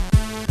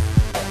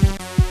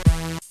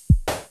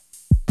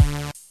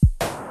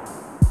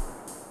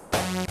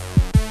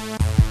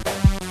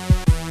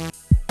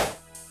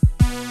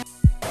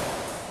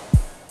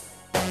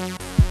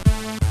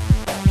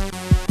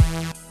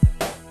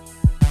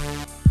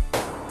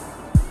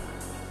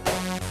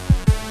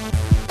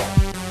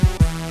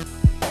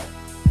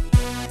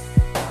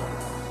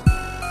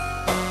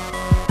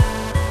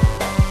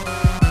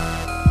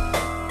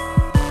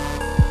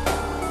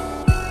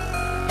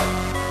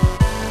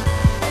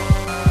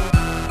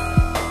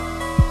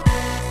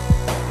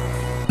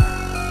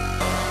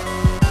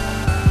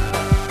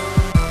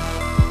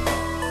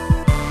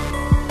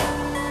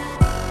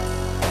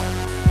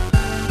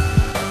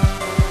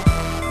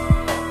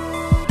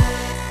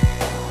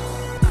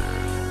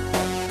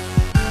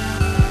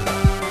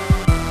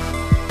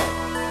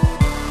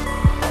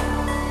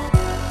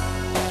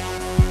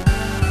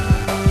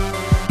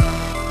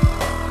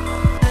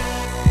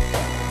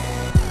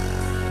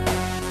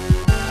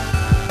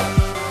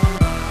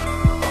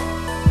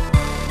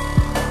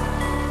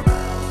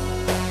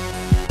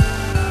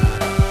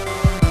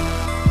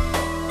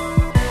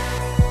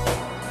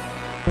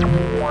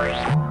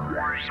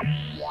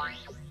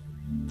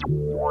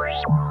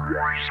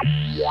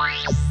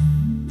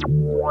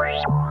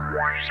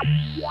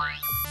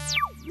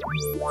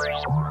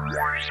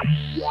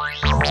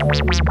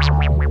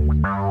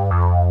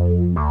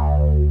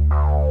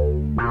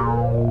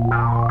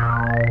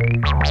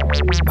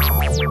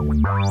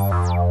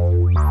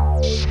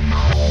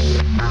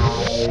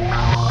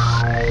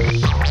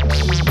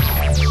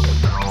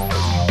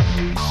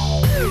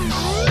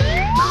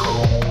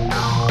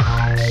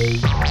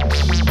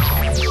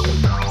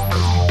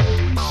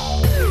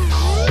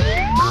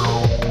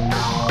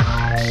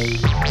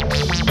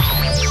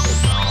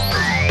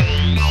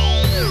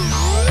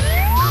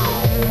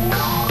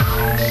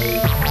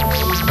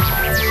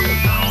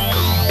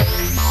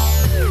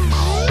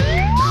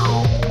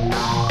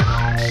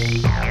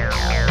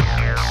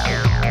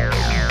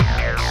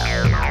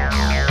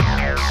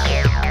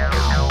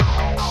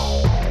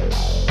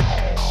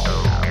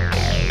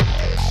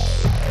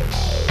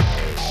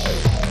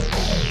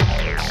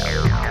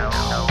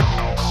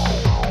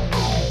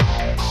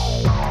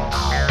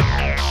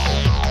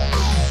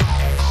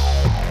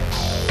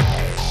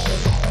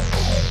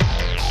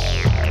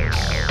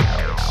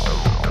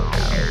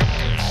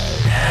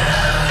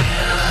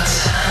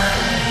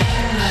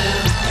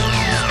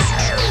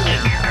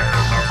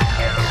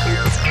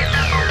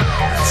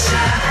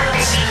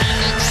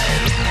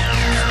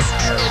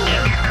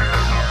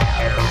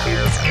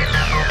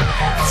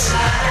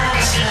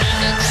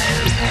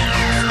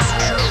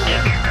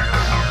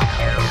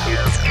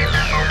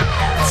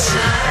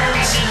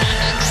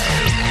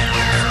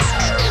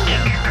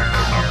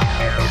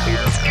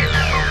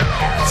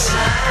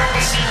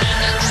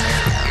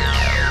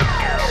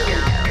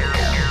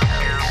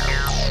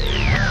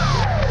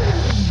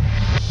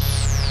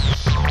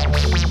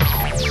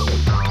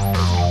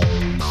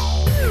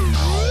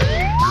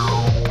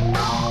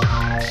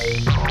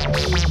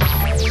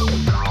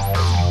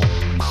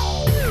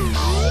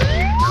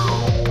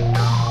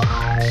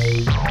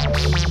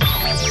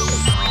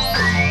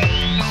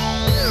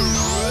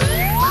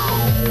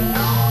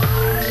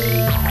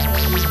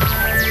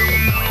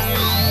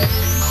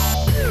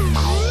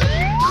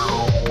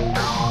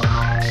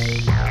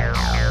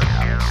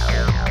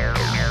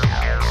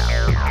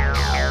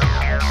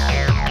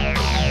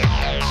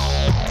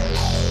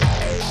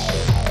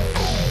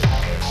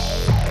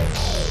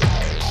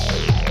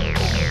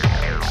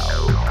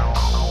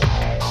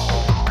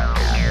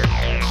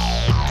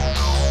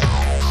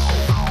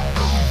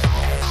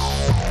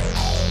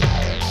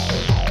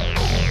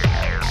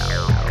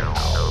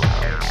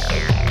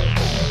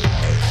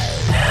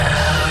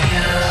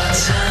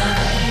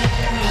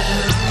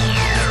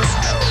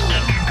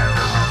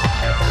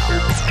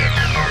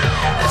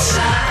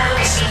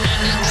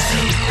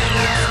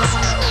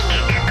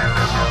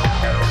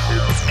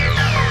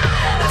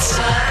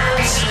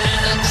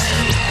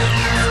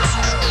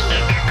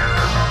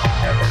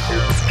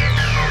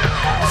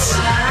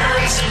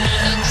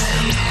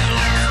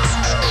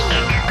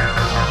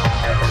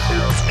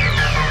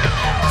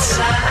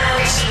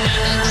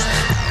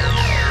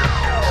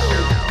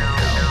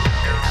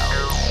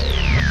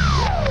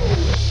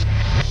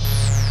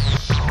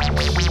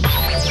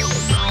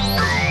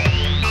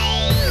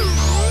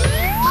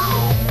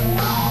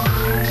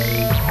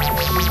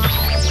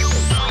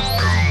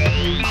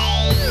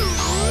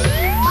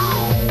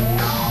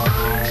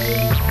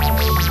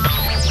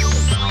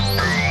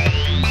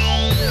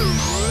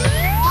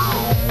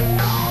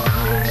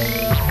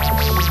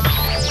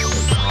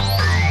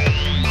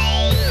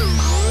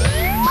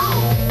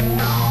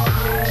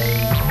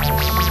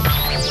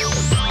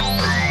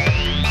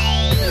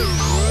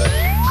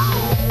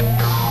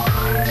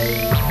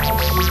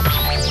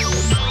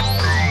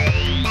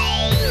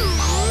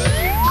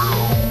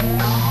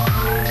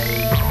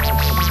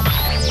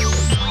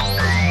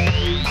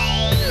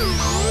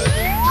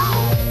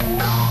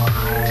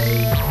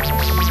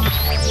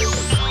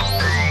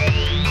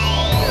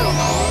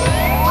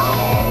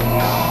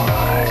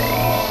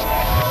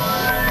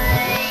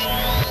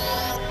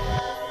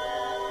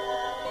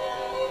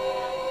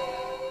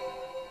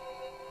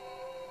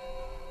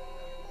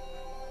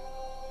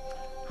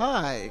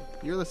 Hi,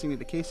 you're listening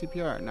to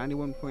KCPR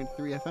 91.3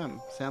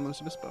 FM, San Luis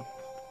Obispo.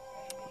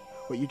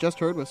 What you just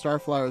heard was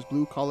Starflower's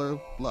Blue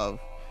Collar Love,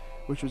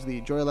 which was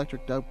the Joy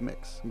Electric dub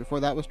mix. And before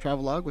that was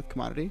Travelogue with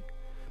Commodity.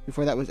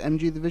 Before that was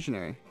MG the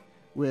Visionary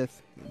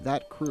with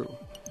That Crew.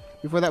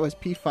 Before that was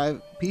Piece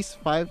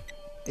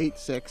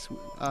 586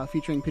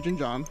 featuring Pigeon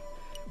John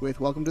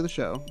with Welcome to the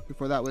Show.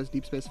 Before that was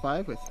Deep Space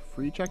 5 with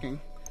Free Checking.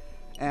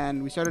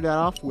 And we started that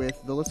off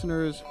with the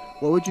listeners,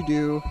 What Would You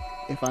Do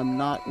If I'm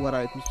Not What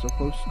I'm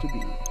Supposed to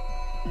Be?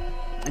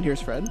 And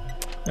here's Fred.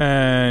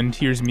 And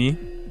here's me.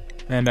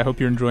 And I hope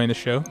you're enjoying the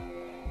show.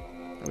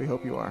 And we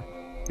hope you are.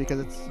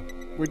 Because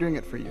we're doing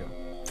it for you.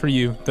 For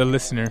you, the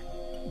listener.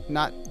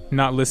 Not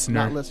listener.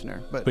 Not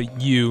listener,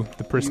 but you,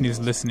 the person who's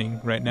listening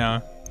right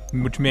now.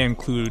 Which may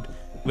include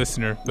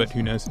listener, but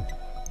who knows.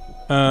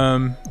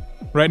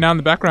 Right now in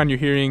the background, you're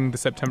hearing the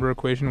September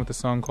Equation with a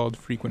song called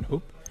Frequent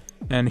Hope.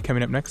 And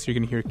coming up next, you're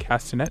going to hear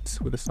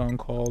Castanets with a song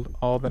called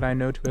All That I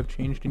Know to Have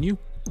Changed in You.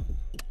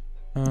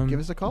 Give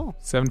us a call.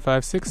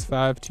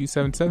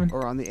 756-5277.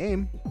 Or on the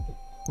AIM.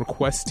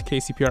 Request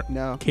KCPR.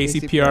 No.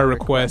 KCPR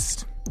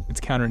request. It's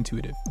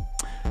counterintuitive.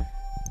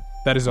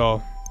 That is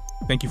all.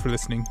 Thank you for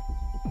listening.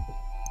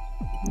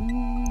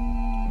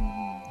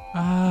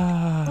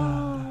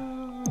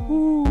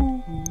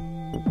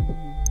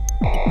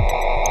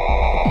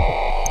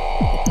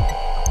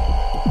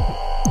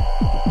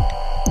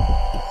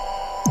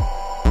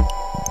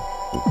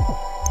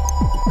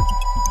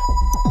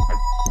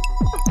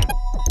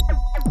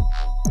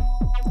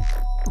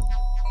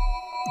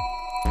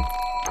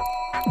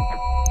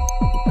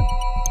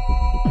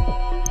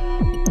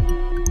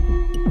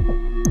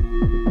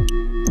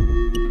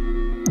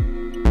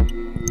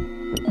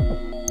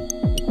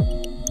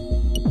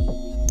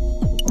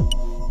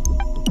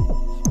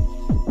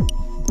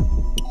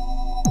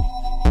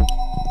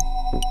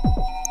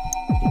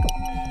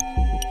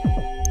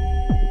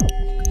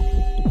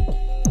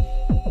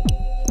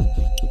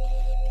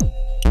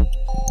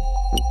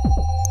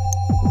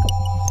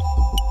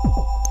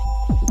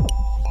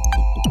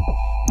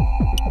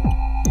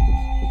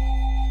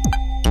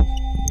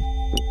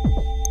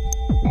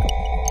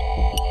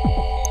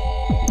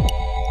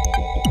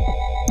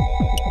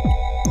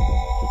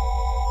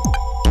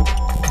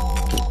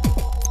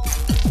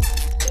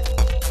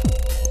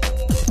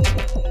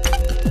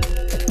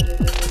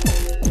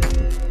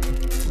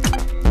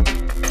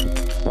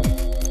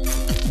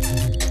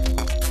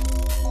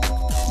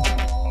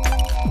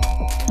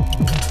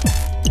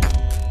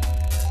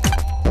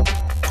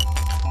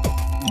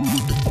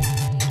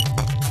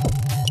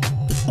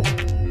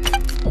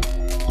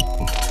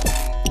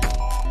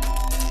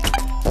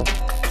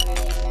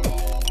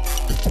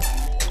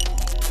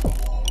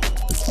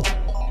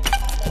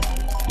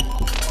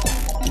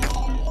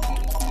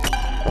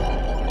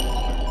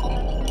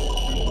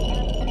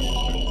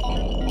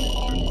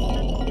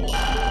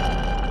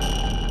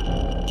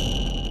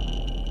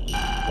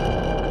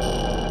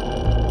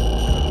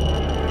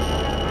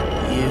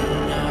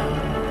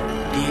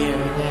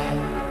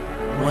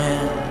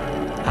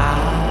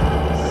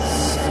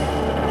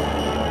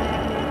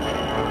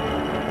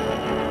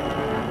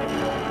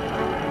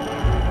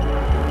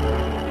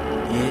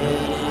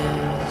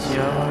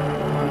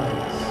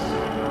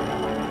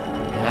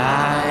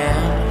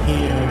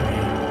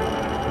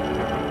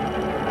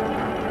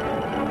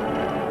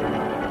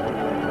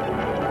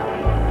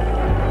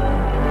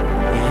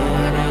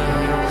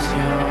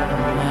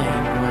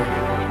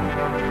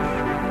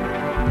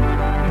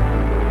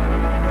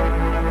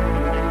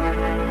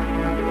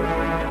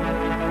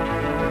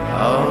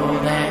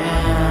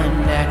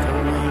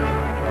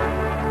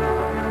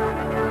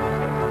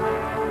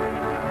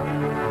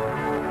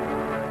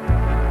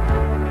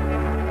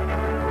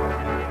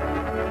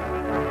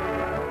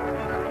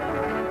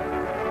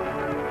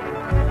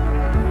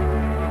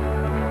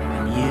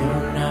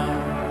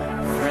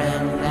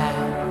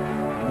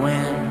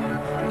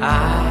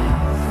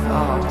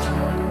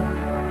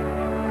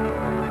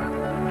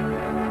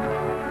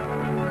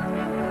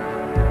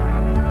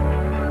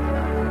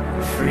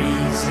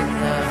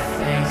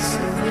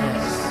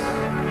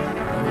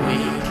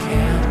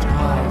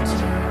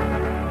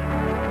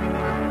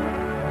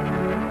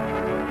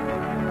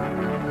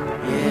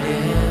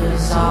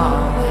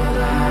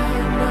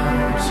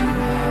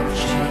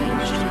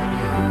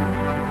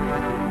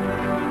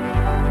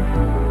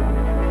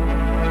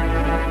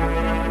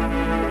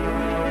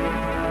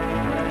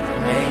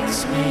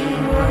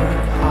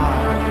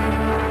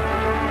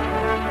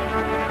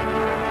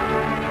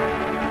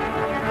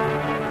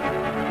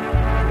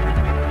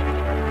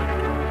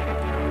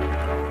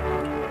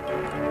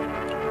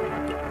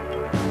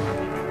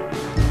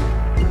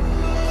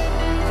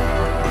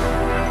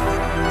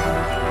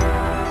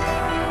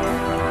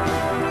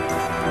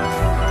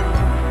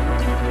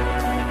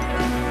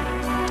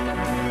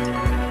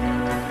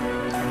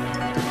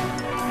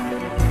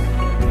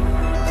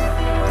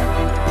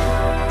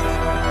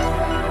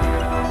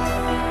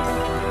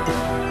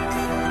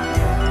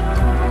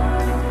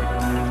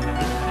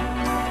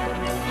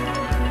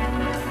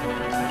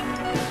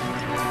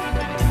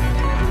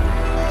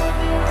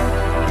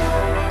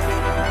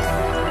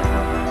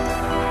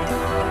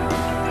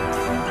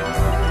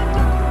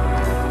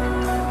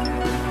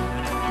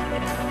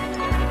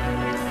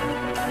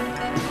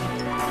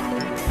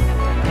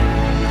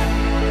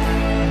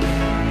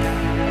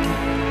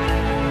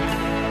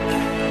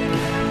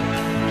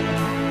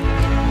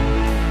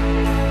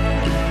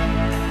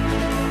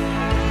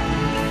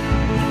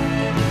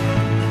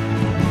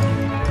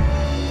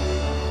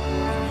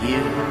 You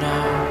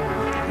know,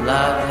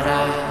 love, that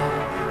I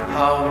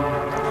hold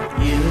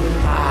you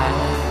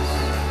highest.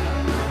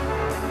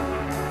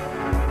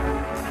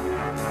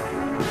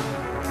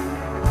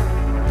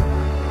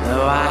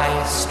 Though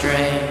I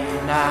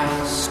strain,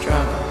 I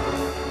struggle,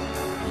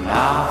 and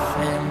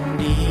often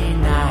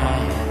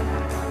deny it.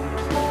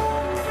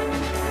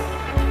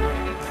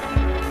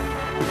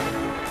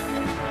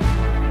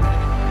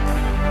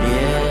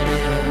 It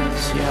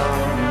is your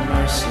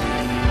mercy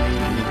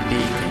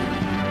beacon,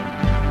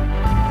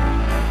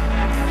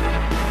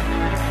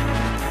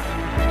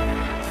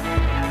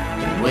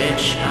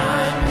 which I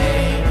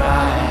may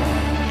buy.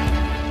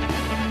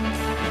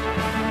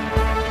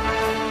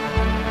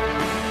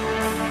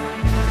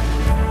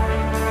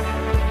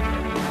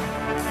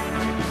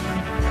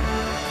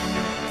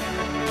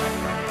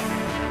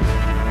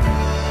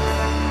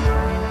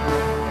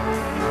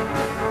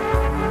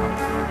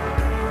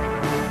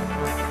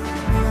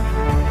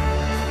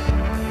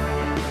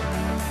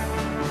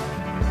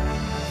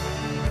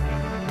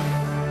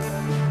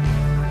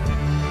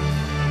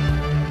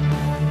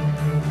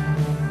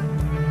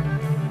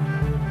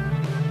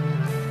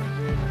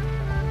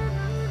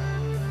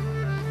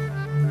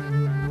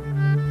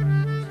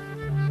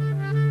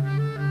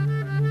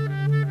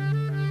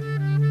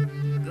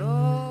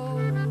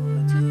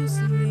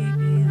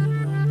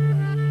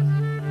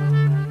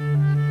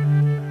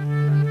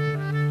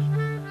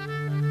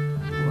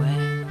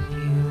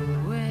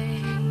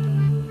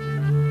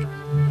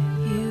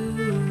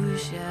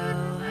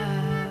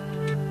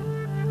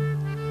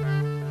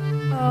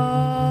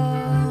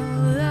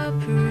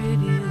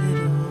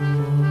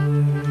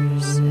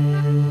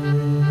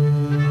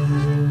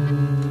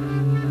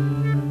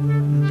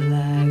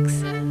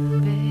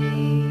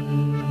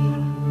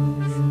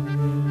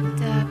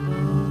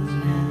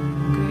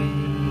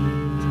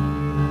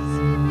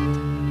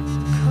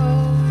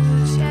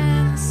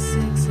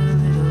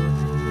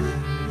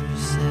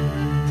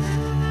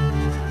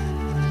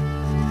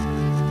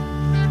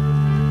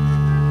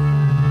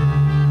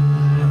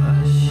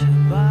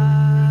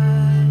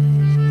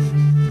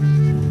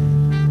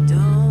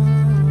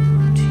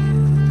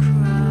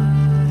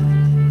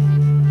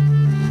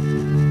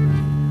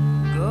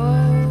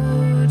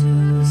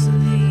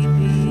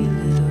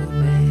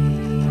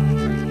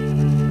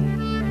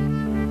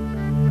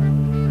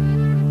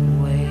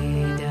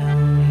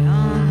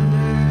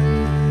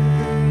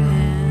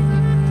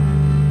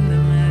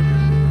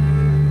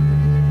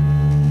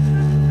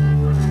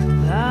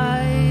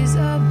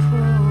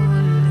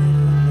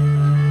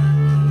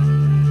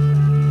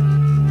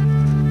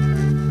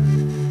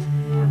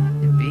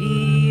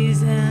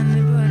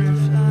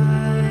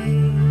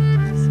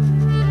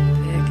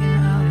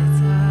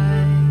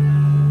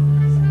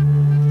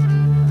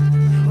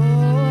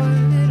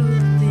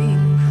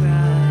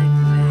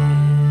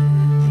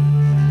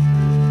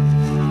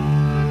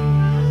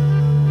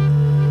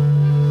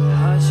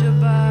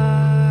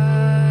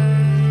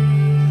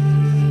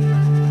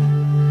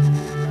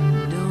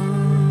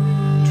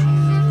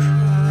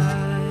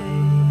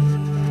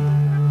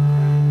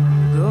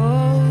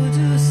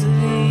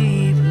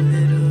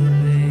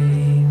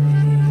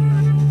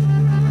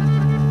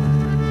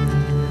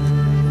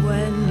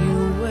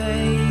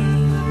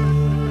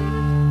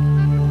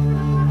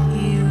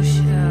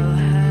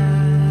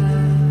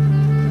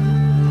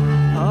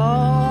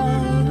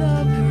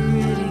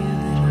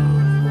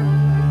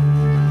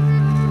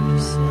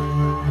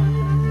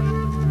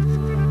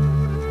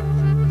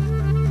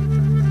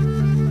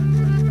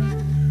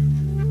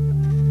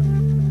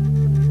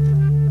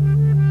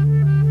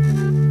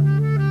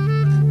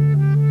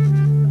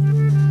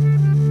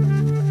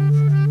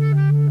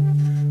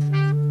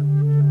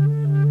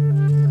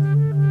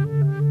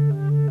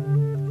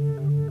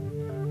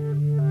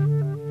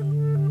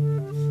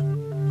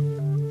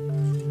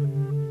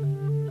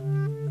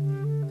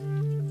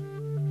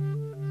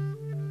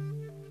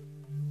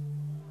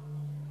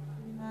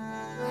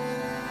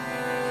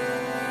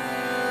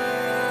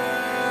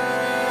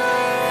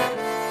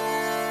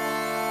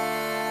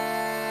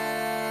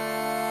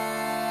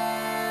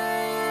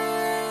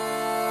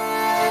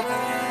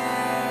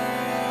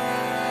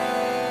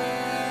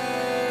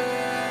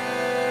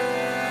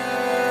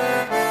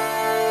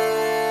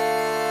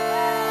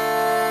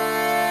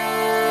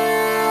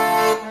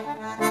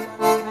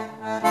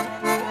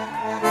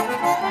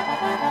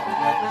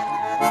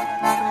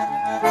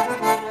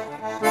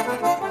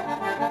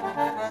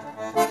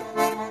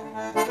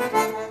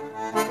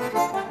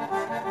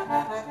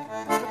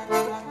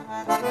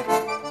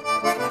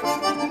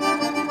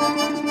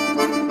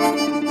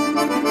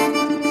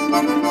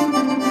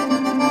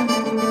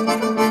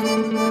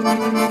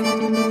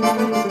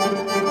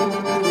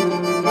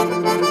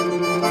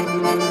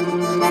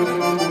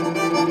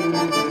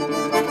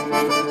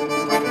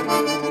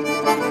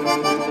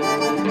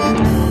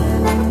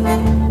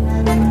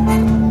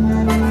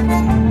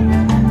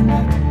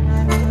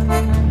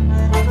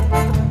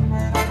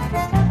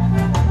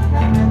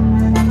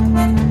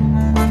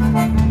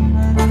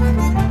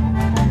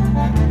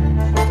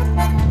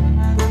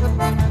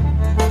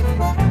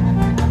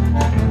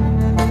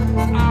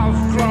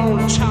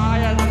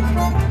 tired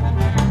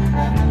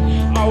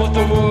of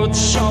the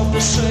words of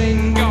the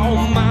single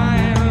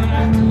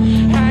man,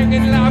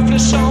 hanging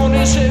lifeless on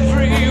his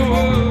every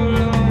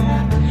word.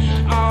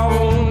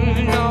 Oh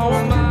no,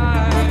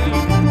 man,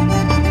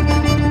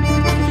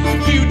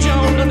 you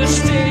don't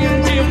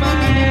understand, dear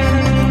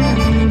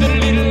man. The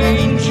little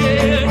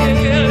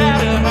angel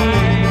out of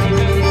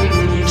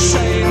hand,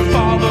 saying,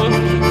 Father,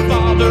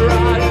 Father, I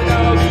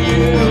love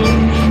you.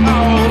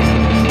 Oh,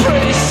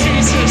 praise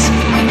Jesus,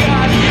 I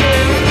got you.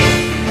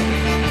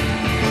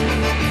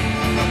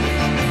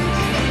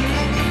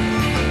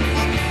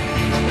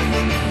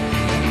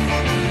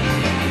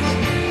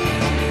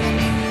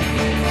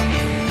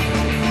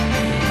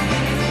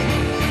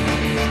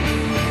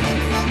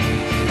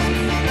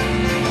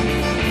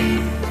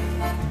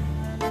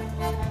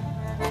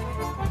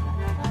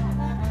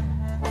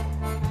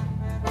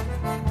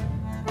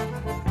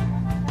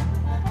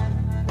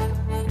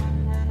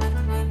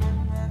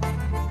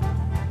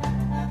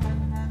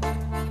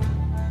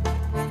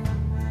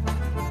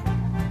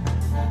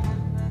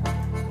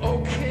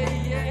 Okay,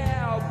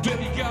 yeah,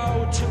 Billy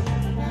Goat,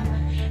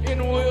 and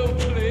we'll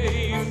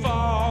play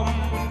farm.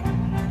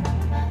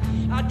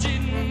 I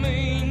didn't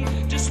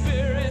mean to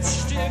spirit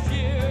stiff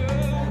you,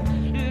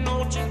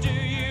 not to do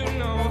you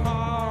no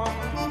harm.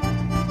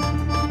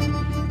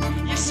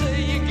 You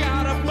say you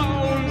got a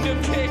bone to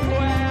pick,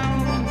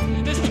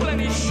 well, there's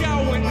plenty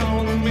showing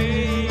on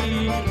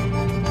me.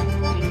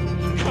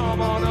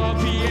 Come on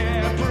up,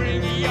 yeah,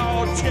 bring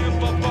your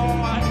temper,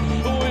 boy,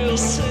 we'll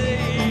see,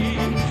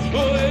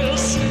 we'll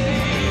see.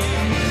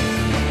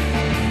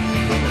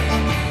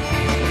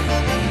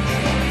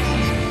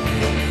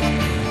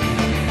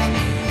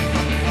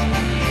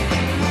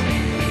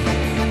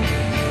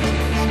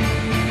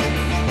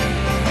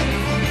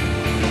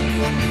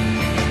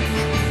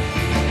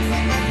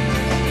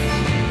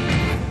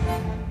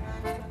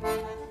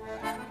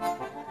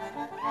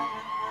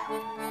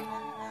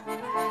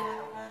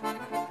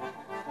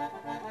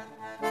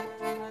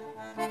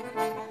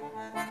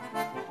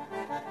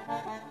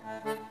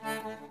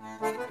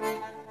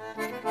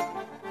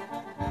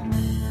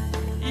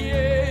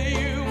 Yeah,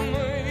 you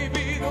may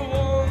be the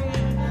one.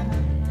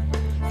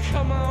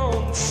 Come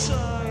on,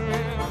 son.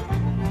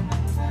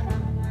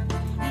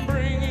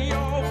 Bring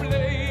your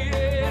blade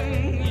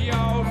and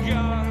your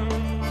gun.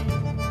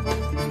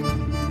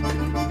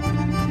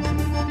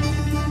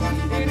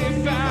 And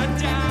if I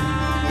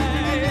die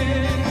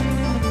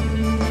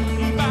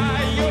by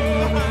your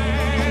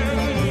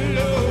hand,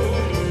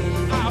 Lord,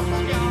 I've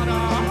got a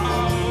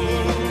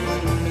home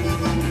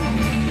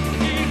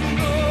in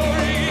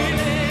glory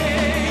land.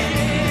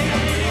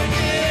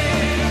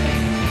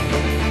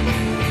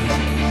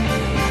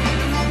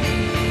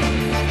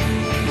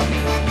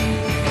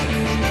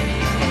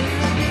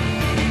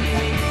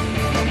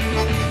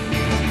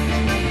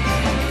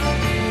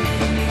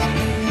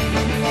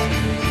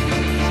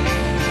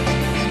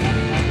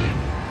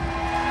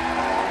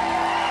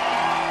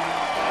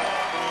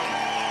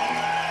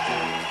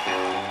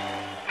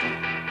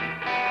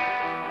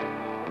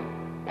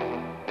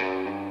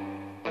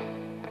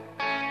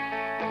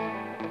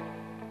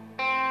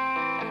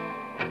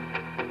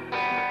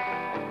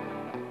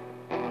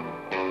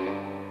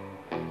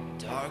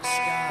 Dark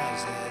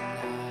skies at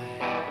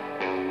night,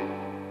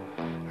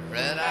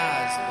 red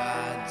eyes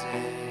by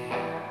day,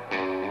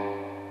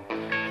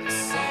 the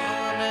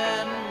sun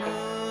and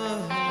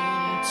moon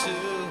to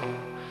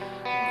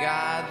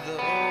guide the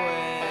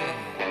way.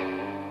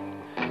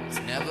 It's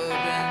never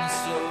been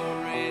so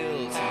real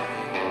to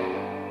me.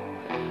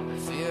 The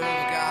fear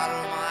of God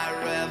of my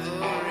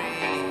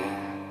reverie,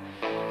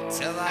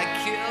 till I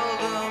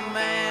killed a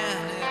man.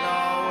 It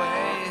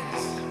always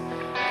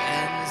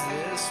ends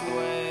this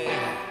way.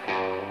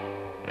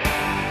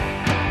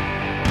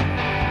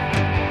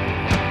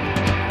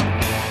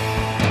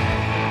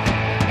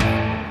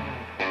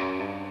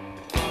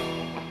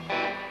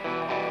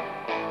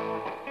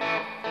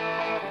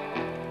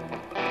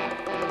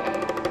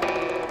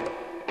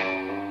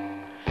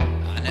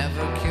 I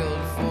never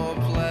killed for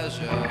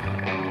pleasure.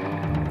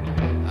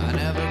 I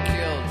never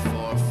killed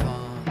for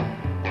fun.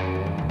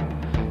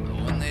 But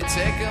when they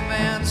take a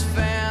man's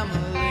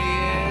family,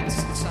 it's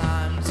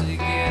time to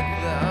get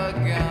the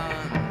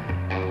gun.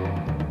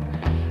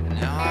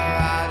 Now I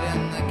ride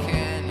in the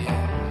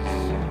canyons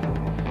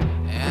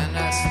and I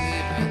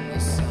sleep in the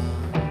sun.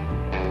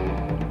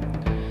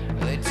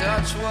 They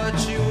touch what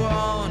you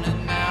own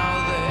and now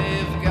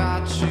they've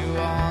got you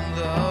on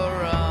the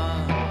run.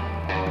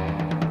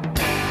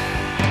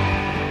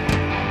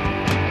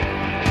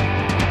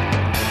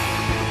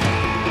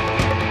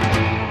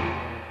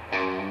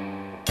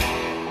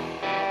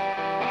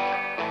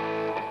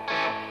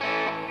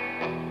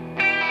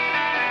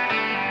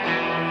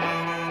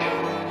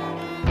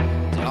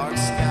 Dark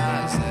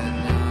skies at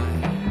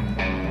night,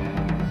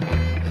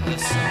 the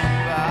sun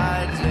by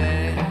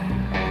day.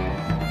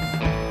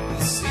 The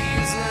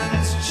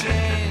seasons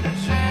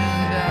change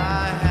and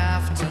I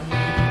have to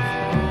move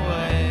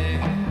away.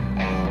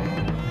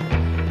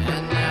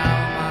 And now,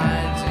 my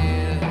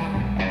dear,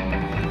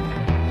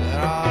 that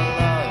our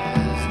love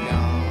is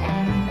gone.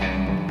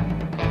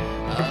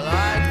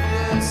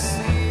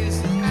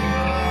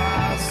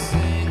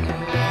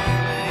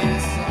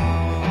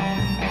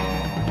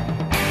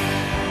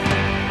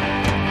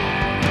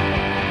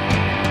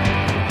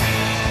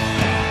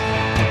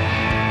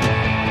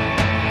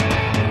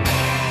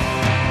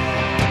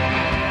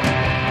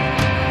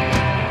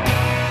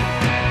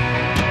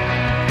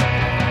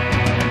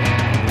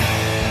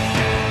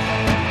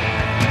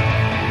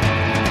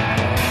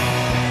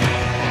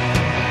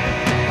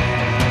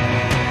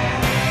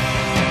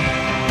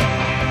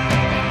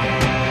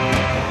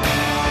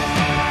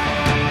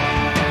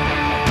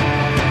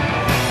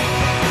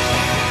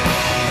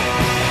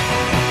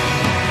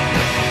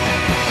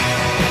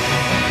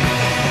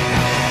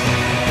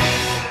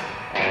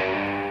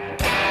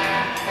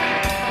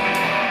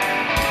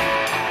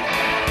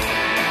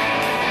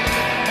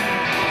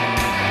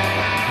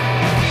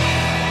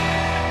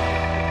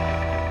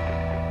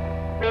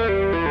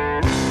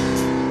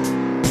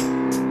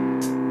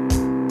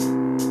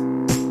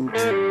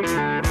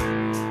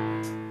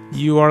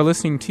 You are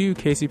listening to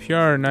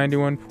KCPR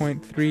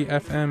 91.3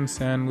 FM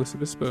San Luis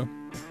Obispo.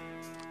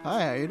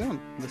 Hi, how you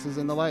doing? This is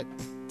In the Light.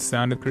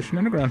 Sound of Christian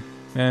Underground.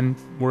 And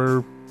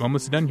we're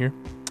almost done here.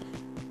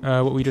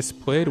 What we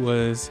just played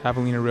was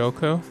Javelina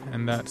Railco,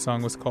 and that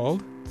song was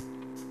called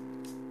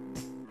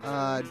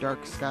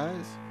Dark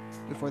Skies.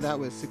 Before that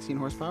was 16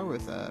 Horsepower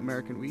with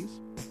American Wheeze.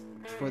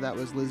 Before that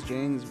was Liz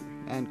Janes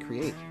and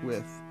Create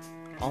with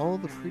All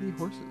the Pretty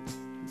Horses.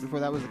 Before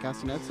that was the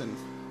Castanets and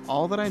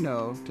All That I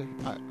Know to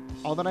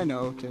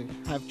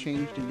Have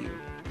Changed in You.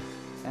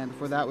 And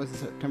before that was the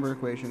September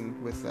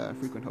Equation with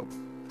Frequent Hope.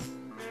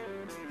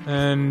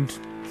 And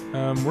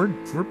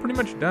we're pretty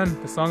much done.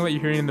 The song that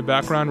you're hearing in the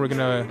background, we're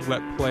gonna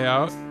let play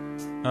out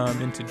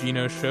into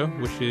Gino's show,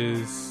 which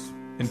is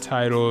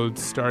entitled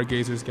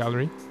Stargazer's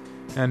Gallery.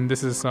 And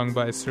this is a song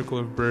by Circle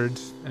of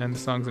Birds, and the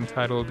song's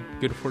entitled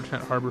Good Fortune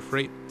at Harbor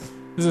Freight.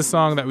 This is a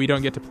song that we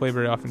don't get to play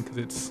very often because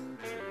it's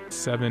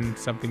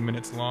 7-something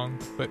minutes long,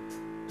 but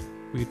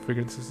we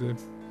figured this is a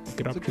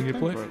good opportunity to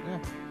play. Yeah.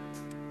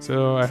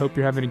 So I hope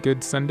you're having a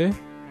good Sunday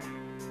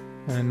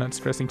and not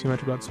stressing too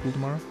much about school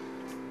tomorrow.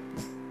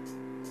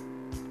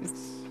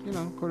 It's,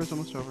 quarter's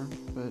almost over,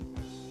 but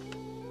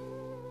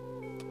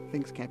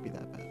things can't be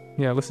that bad.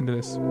 Yeah, listen to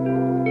this.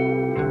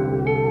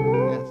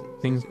 Yes,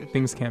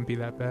 Things can't be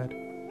that bad.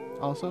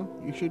 Also,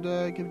 you should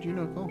give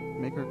Juno a call.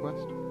 Make a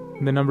request.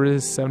 The number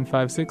is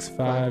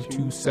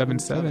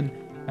 756-5277.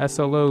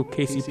 SLO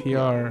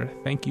KCPR.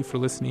 Thank you for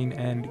listening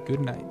and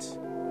good night.